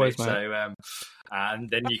be honest with you. So and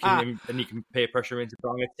then you can peer pressure into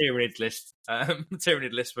buying a Tyranid list.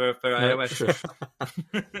 Tyranid list for AOS.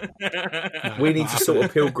 We need to sort a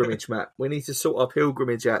pilgrimage, Matt. We need to sort our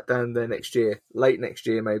pilgrimage out down there next year. Late next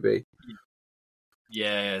year, maybe.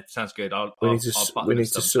 Yeah, sounds good. I'll wish you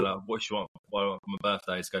want for my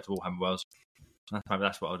birthday is go to Warhammer Worlds. Maybe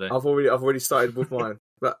that's what I'll do. I've already started with mine.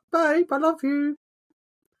 But babe, I love you.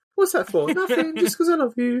 What's that for? Nothing, just because I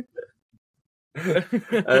love you.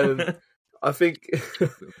 I think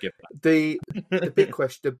the big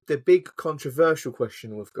question, the big controversial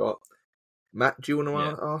question we've got. Matt, do you want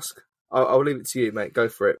to ask? I'll leave it to you, mate. Go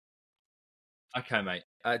for it. Okay, mate.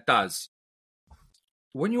 Daz,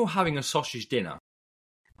 when you're having a sausage dinner,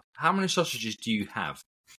 how many sausages do you have?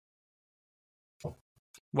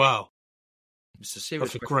 Wow, It's a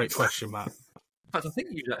serious. that's a great question, Matt. In fact, I think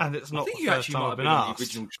you. And it's not I think the you first actually time might I've have been been on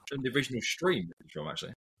asked. the original stream,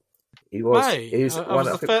 actually. He was. Mate, He was I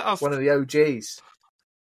was one of the OGs.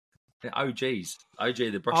 The OGs, OG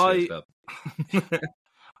the Brush Club.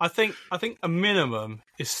 I think a minimum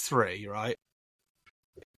is 3, right?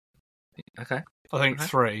 Okay. I think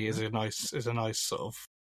 3 is a nice sort of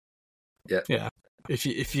yeah. If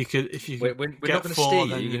you could We're get not going to 4, steer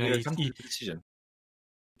then you. You're going to come to you, the decision.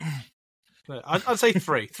 I'd say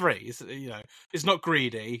 3. 3 is it's not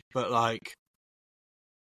greedy, but like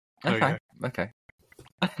there we go. Okay.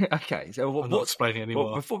 Okay. So I'm not explaining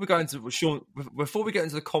anymore. Before we go into Sean, before we get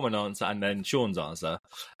into the common answer and then Sean's answer,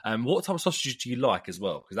 what type of sausages do you like as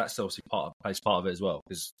well? Because that's obviously plays part of it as well.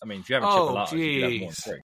 Because I mean, if you have a chipolata, you can have more than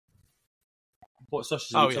 3. What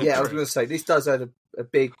sausages? Oh, Yeah, I was going to say this does add a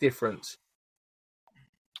big difference.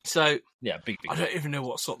 So yeah, big. I don't even know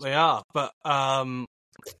what sort they are, but I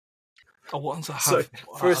want to have. So,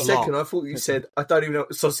 for a second, I thought you said I don't even know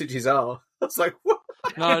what sausages are. I was like, what?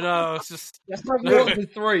 No, it's just That's not more than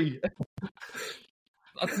 3.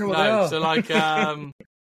 I don't know what they are. So like,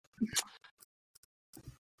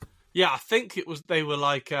 yeah, I think they were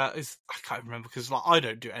like, I can't remember because like I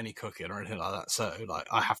don't do any cooking or anything like that, so like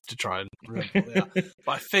I have to try and remember what they are.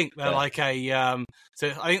 But I think they're like so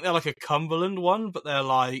I think they're like a Cumberland one, but they're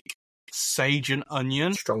like sage and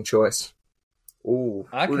onion. Strong choice. Ooh,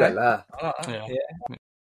 Okay. Ooh la la. I like that. Yeah.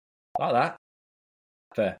 I like that.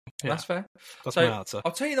 Fair. Yeah. That's fair. That's So my answer.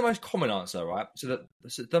 I'll tell you the most common answer, right? So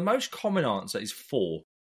the most common answer is 4.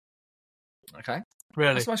 Okay,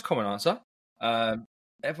 Really? that's the most common answer.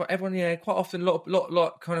 Everyone, yeah, quite often,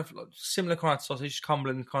 lot kind of similar kind of sausage,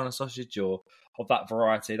 Cumberland kind of sausage, or of that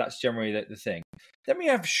variety. That's generally the thing. Then we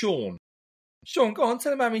have Sean. Sean, go on,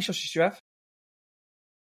 tell him how many sausages you have.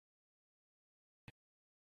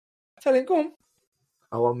 Tell him, go on.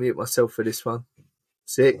 I'll unmute myself for this one.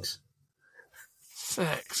 6.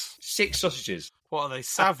 6. 6 sausages. What are they?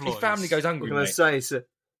 Savloys? His family goes What hungry, can I mate. say?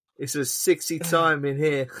 It's a 60 time in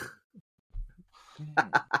here.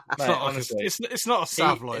 It's not, honestly. it's not a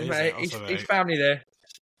Savloy, is it? His family there.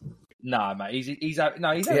 No, mate. He's having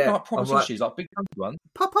like proper I'm sausages, like big country one.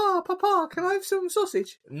 Papa, can I have some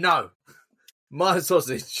sausage? No. My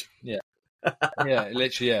sausage. Yeah,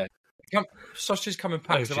 literally, yeah. Sausages come in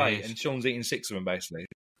packs of 8, and Sean's eating 6 of them basically.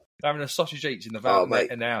 They're having a sausage each in the van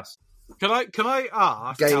in the house. Can I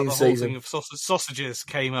ask Gaining how the whole season. thing of sausages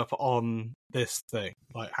came up on this thing?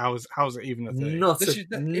 Like, how is it even a thing? Not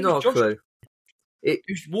a clue. It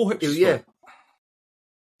was Warhip's fault.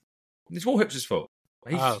 It's Warhip's fault.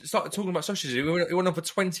 He started talking about sausages. It went on for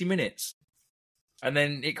 20 minutes. And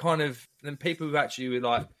then then people who actually were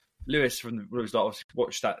like, Lewis from the Lewis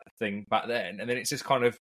watched that thing back then. And then it's just kind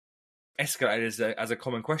of escalated as a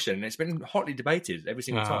common question. And it's been hotly debated every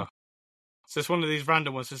single time. So it's one of these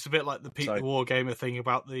random ones. It's a bit like the Pete the Wargamer thing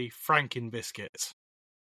about the Franken biscuits.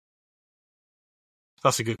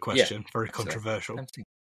 That's a good question. Very controversial.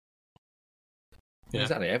 Yeah.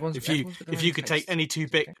 Exactly. If you could take any 2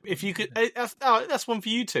 big, if you could, that's one for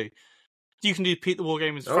you two. You can do Pete the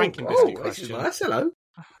Wargamer's Franken biscuit question. Nice. Hello.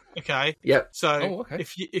 Okay. Yep. So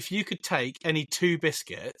if you could take any 2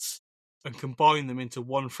 biscuits and combine them into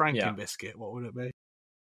one Franken biscuit, what would it be?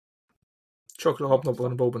 Chocolate hobnob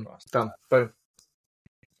on a bourbon. Done. Boom.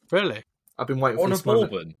 Really? I've been waiting for On a this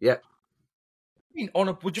moment. bourbon? Yeah.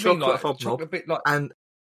 What do you mean, like hobnob chocolate bit like? and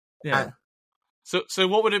Yeah. So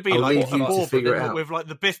what would it be I'll like? leave A you to bourbon figure it out. with like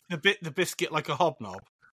the biscuit like a hobnob,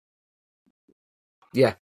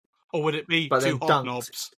 yeah. or would it be But two then dunked.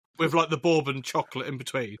 hobnobs with like the bourbon chocolate in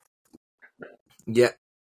between? Yeah.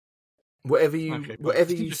 Whatever you Okay, both.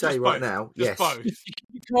 whatever you Just say right both. now, Just yes. both.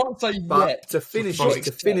 You can't say But yet. to finish full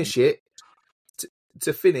it,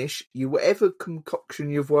 to finish, you whatever concoction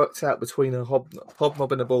you've worked out between a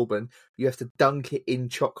hobnob and a bourbon, you have to dunk it in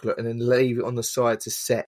chocolate and then leave it on the side to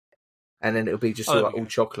set, and then it'll be just there like we all go.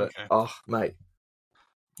 chocolate. Okay. Oh, mate.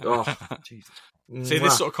 Oh, Jesus. See,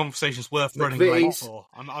 this sort of conversation is worth running McVitie's. late for.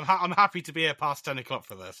 I'm happy to be here past 10 o'clock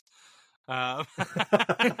for this. Okay.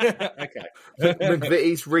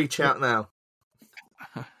 McVitie's, reach out now.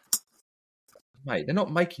 Mate, they're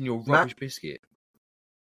not making your rubbish biscuit.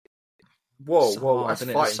 Whoa, It's whoa, hard, that's isn't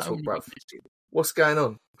it? fighting There's so talk, many bruv. biscuits. What's going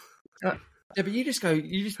on? Yeah, but you just go. Who's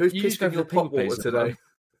You just go pissed in for your the people pot water pleaser, today?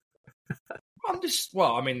 I'm just,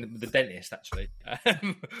 well, I mean, the dentist actually, but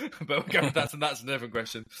we'll go with that's a different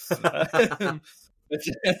question.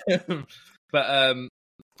 But I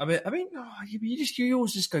mean, you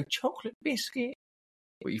always just go chocolate biscuit.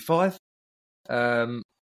 What, you 5? Come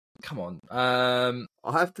on. I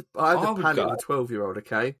have the I palate would of go- a 12-year-old.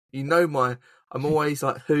 Okay, you know I'm always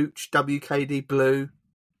like hooch, WKD blue.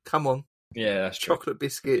 Come on, Yeah, that's true. chocolate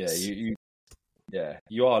biscuits. You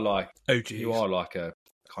are like Oh, geez. you are like a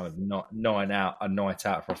kind of night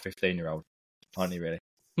out for a 15-year-old, aren't you? Really?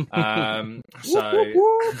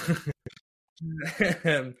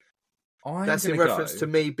 That's in reference to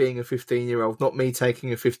me being a 15-year-old, not me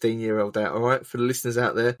taking a 15-year-old out. All right, for the listeners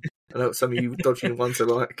out there, I know what some of you dodgy ones are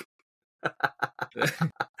like.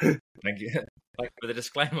 Thank you. Thank you for the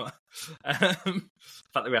disclaimer. The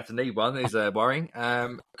fact that we have to need one is worrying.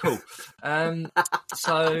 Cool.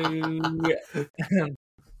 So I'm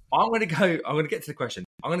going to get to the question.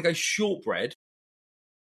 I'm going to go shortbread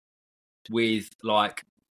with like,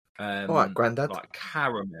 All right, Grandad. like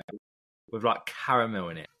caramel, with like caramel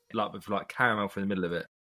in it, with caramel for the middle of it.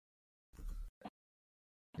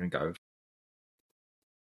 I'm going to go.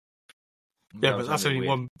 Yeah, but that's only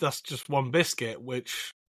one. That's just one biscuit,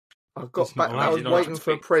 which I've got It's not back. I was allowed. waiting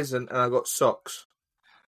for a present, and I got socks.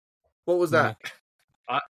 What was that?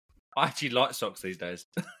 I actually like socks these days.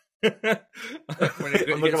 When it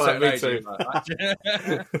I'm gets looking like certain me age, too.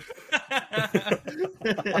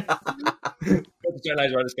 I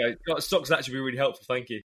just go, socks would actually be really helpful, thank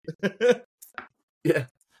you. Yeah,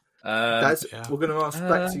 Daz, yeah. we're going to ask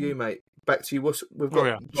back to you, mate. Back to you. We've got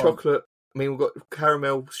yeah. chocolate. I mean, we've got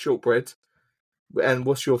caramel shortbread. And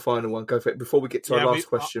what's your final one? Go for it. Before we get to our last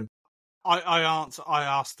question. I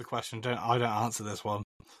asked the question. I don't answer this one.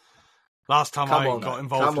 Last time Come I on, got mate.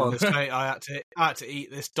 involved Come in this, mate, I had to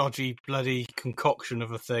eat this dodgy bloody concoction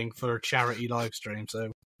of a thing for a charity live stream.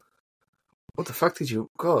 So, What the fuck did you...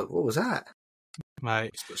 God, what was that?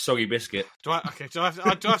 mate, Soggy biscuit. do I have to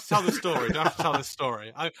tell the story? Do I have to tell this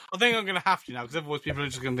story? I think I'm going to have to now because otherwise people are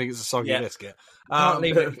just going to think it's a soggy biscuit. You can't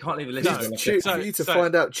leave it listening. For you to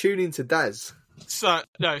find out, tune into Daz. So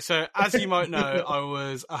as you might know, I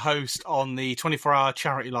was a host on the 24-hour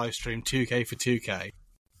charity live stream 2K for 2K.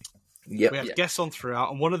 Yep. We had guests on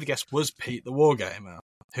throughout, and one of the guests was Pete the Wargamer,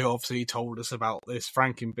 who obviously told us about this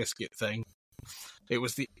Franken biscuit thing. It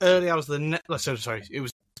was the early hours of the it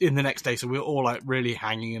was in the next day, so we were all like really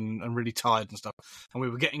hanging and really tired and stuff, and we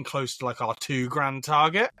were getting close to like our $2,000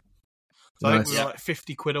 target. So I think we were like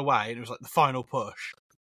 50 quid away, and it was like the final push.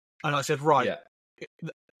 And I said, right,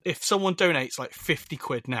 if someone donates like 50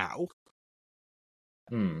 quid now,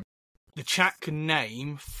 the chat can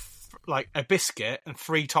name like a biscuit and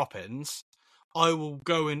 3 toppings. I will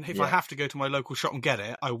go and if I have to go to my local shop and get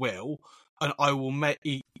it, I will, and I will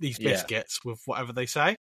eat these biscuits with whatever they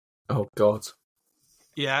say. Oh God.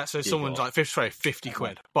 Yeah, so someone's like 50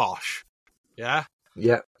 quid, bosh. Yeah.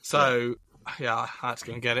 Yeah. So I had to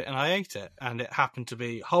go and get it, and I ate it, and it happened to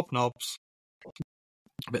be hobnobs.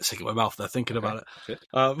 A bit sick in my mouth there thinking about it.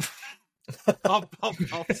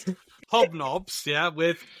 Hobnobs, yeah.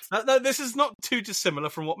 With no, this is not too dissimilar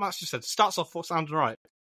from what Matt's just said. Starts off sounding right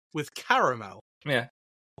with caramel. Yeah.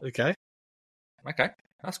 Okay,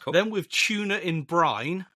 that's cool. then with tuna in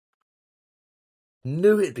brine.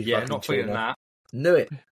 Knew it'd be Yeah, fucking not feeling tuna. that. Knew it.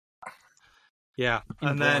 Yeah, In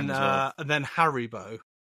and brine then as well. and then Haribo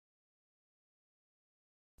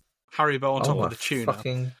on top Oh of my the tuna.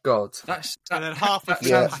 fucking God. And then half of the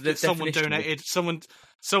that's packet,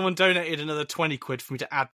 someone donated another 20 quid for me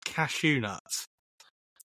to add cashew nuts.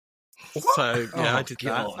 So yeah, I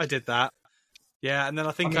did that. Yeah, and then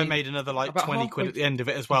I think I made another like about 20 halfway quid at the end of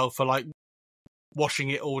it as well for like washing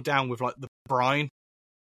it all down with like the brine.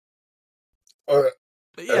 But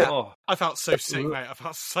yeah, I felt so sick, mate. I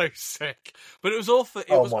felt so sick. But it was all for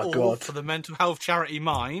for the mental health charity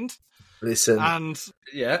Mind. Listen, and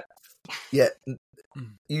yeah.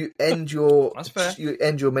 You end your That's fair. You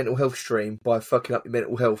end your mental health stream by fucking up your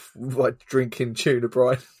mental health by drinking tuna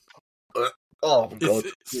brine. Oh god!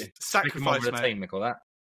 Sacrifice, mate. Mate. Team, they call that.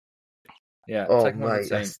 Yeah. Oh mate,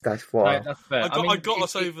 that's why. No, that's fair. I got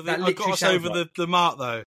us over the mark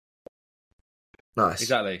though. Nice.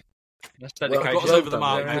 Exactly. That's dedication. I got us over the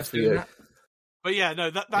mark, mate. For you. But yeah,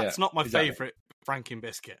 no, that's not my favourite Franken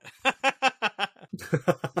biscuit.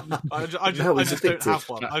 I just don't have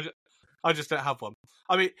one. I just don't have one.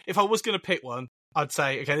 I mean, if I was going to pick one, I'd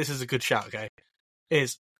say, okay, this is a good shout, okay,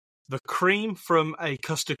 is the cream from a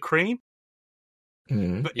custard cream,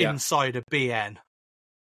 but inside a BN.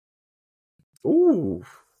 Ooh.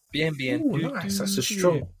 BN. Ooh, nice. That's a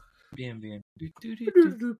strong. BN.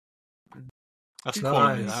 That's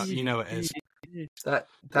quality, that. You know it is. That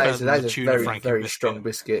is a very, very strong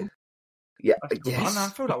biscuit. Yeah, yes. I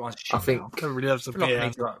feel like one. I think I really love some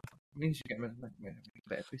BN.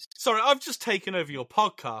 Sorry, I've just taken over your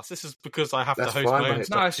podcast. This is because I have to host my own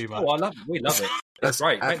stuff too much. I love it. We love it. That's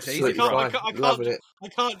great. Makes it easy. I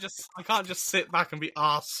can't just sit back and be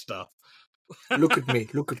asked stuff. Look at me.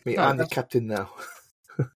 No, I'm the captain now.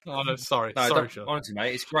 Oh no, sorry. No, sorry, Sean. Honestly,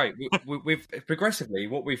 mate, it's great. We've progressively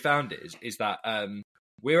what we found is that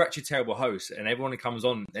we're actually terrible hosts, and everyone who comes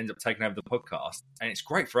on ends up taking over the podcast, and it's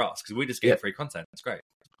great for us because we just get free content. It's great.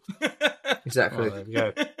 Exactly. There we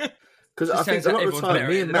go. Because I think a lot of the time,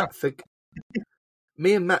 me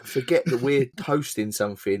and Matt forget that we're hosting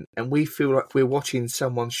something, and we feel like we're watching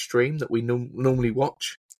someone's stream that we normally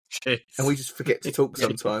watch, Jeez. and we just forget to talk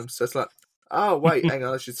sometimes. So it's like, oh wait, hang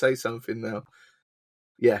on, I should say something now.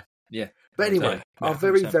 Yeah. But anyway, our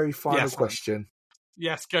very, very final question.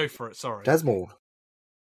 Yes, go for it. Sorry, DAZMAUL.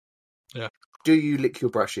 Yeah. Do you lick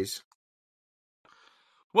your brushes?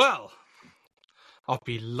 Well, I'd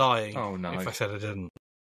be lying no. if I said I didn't.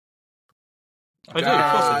 I do,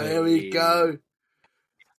 possibly. There we go.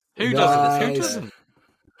 Who doesn't? Who doesn't?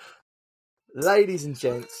 Ladies and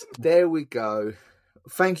gents, there we go.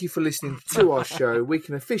 Thank you for listening to our show. We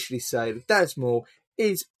can officially say that DAZMAUL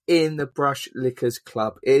is in the Brush Lickers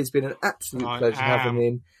Club. It has been an absolute pleasure having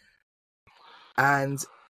him. And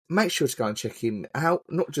make sure to go and check him out.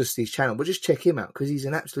 Not just his channel, but just check him out because he's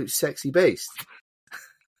an absolute sexy beast.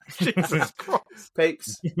 Jesus Christ.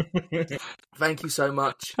 Peeps, thank you so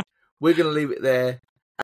much. We're going to leave it there.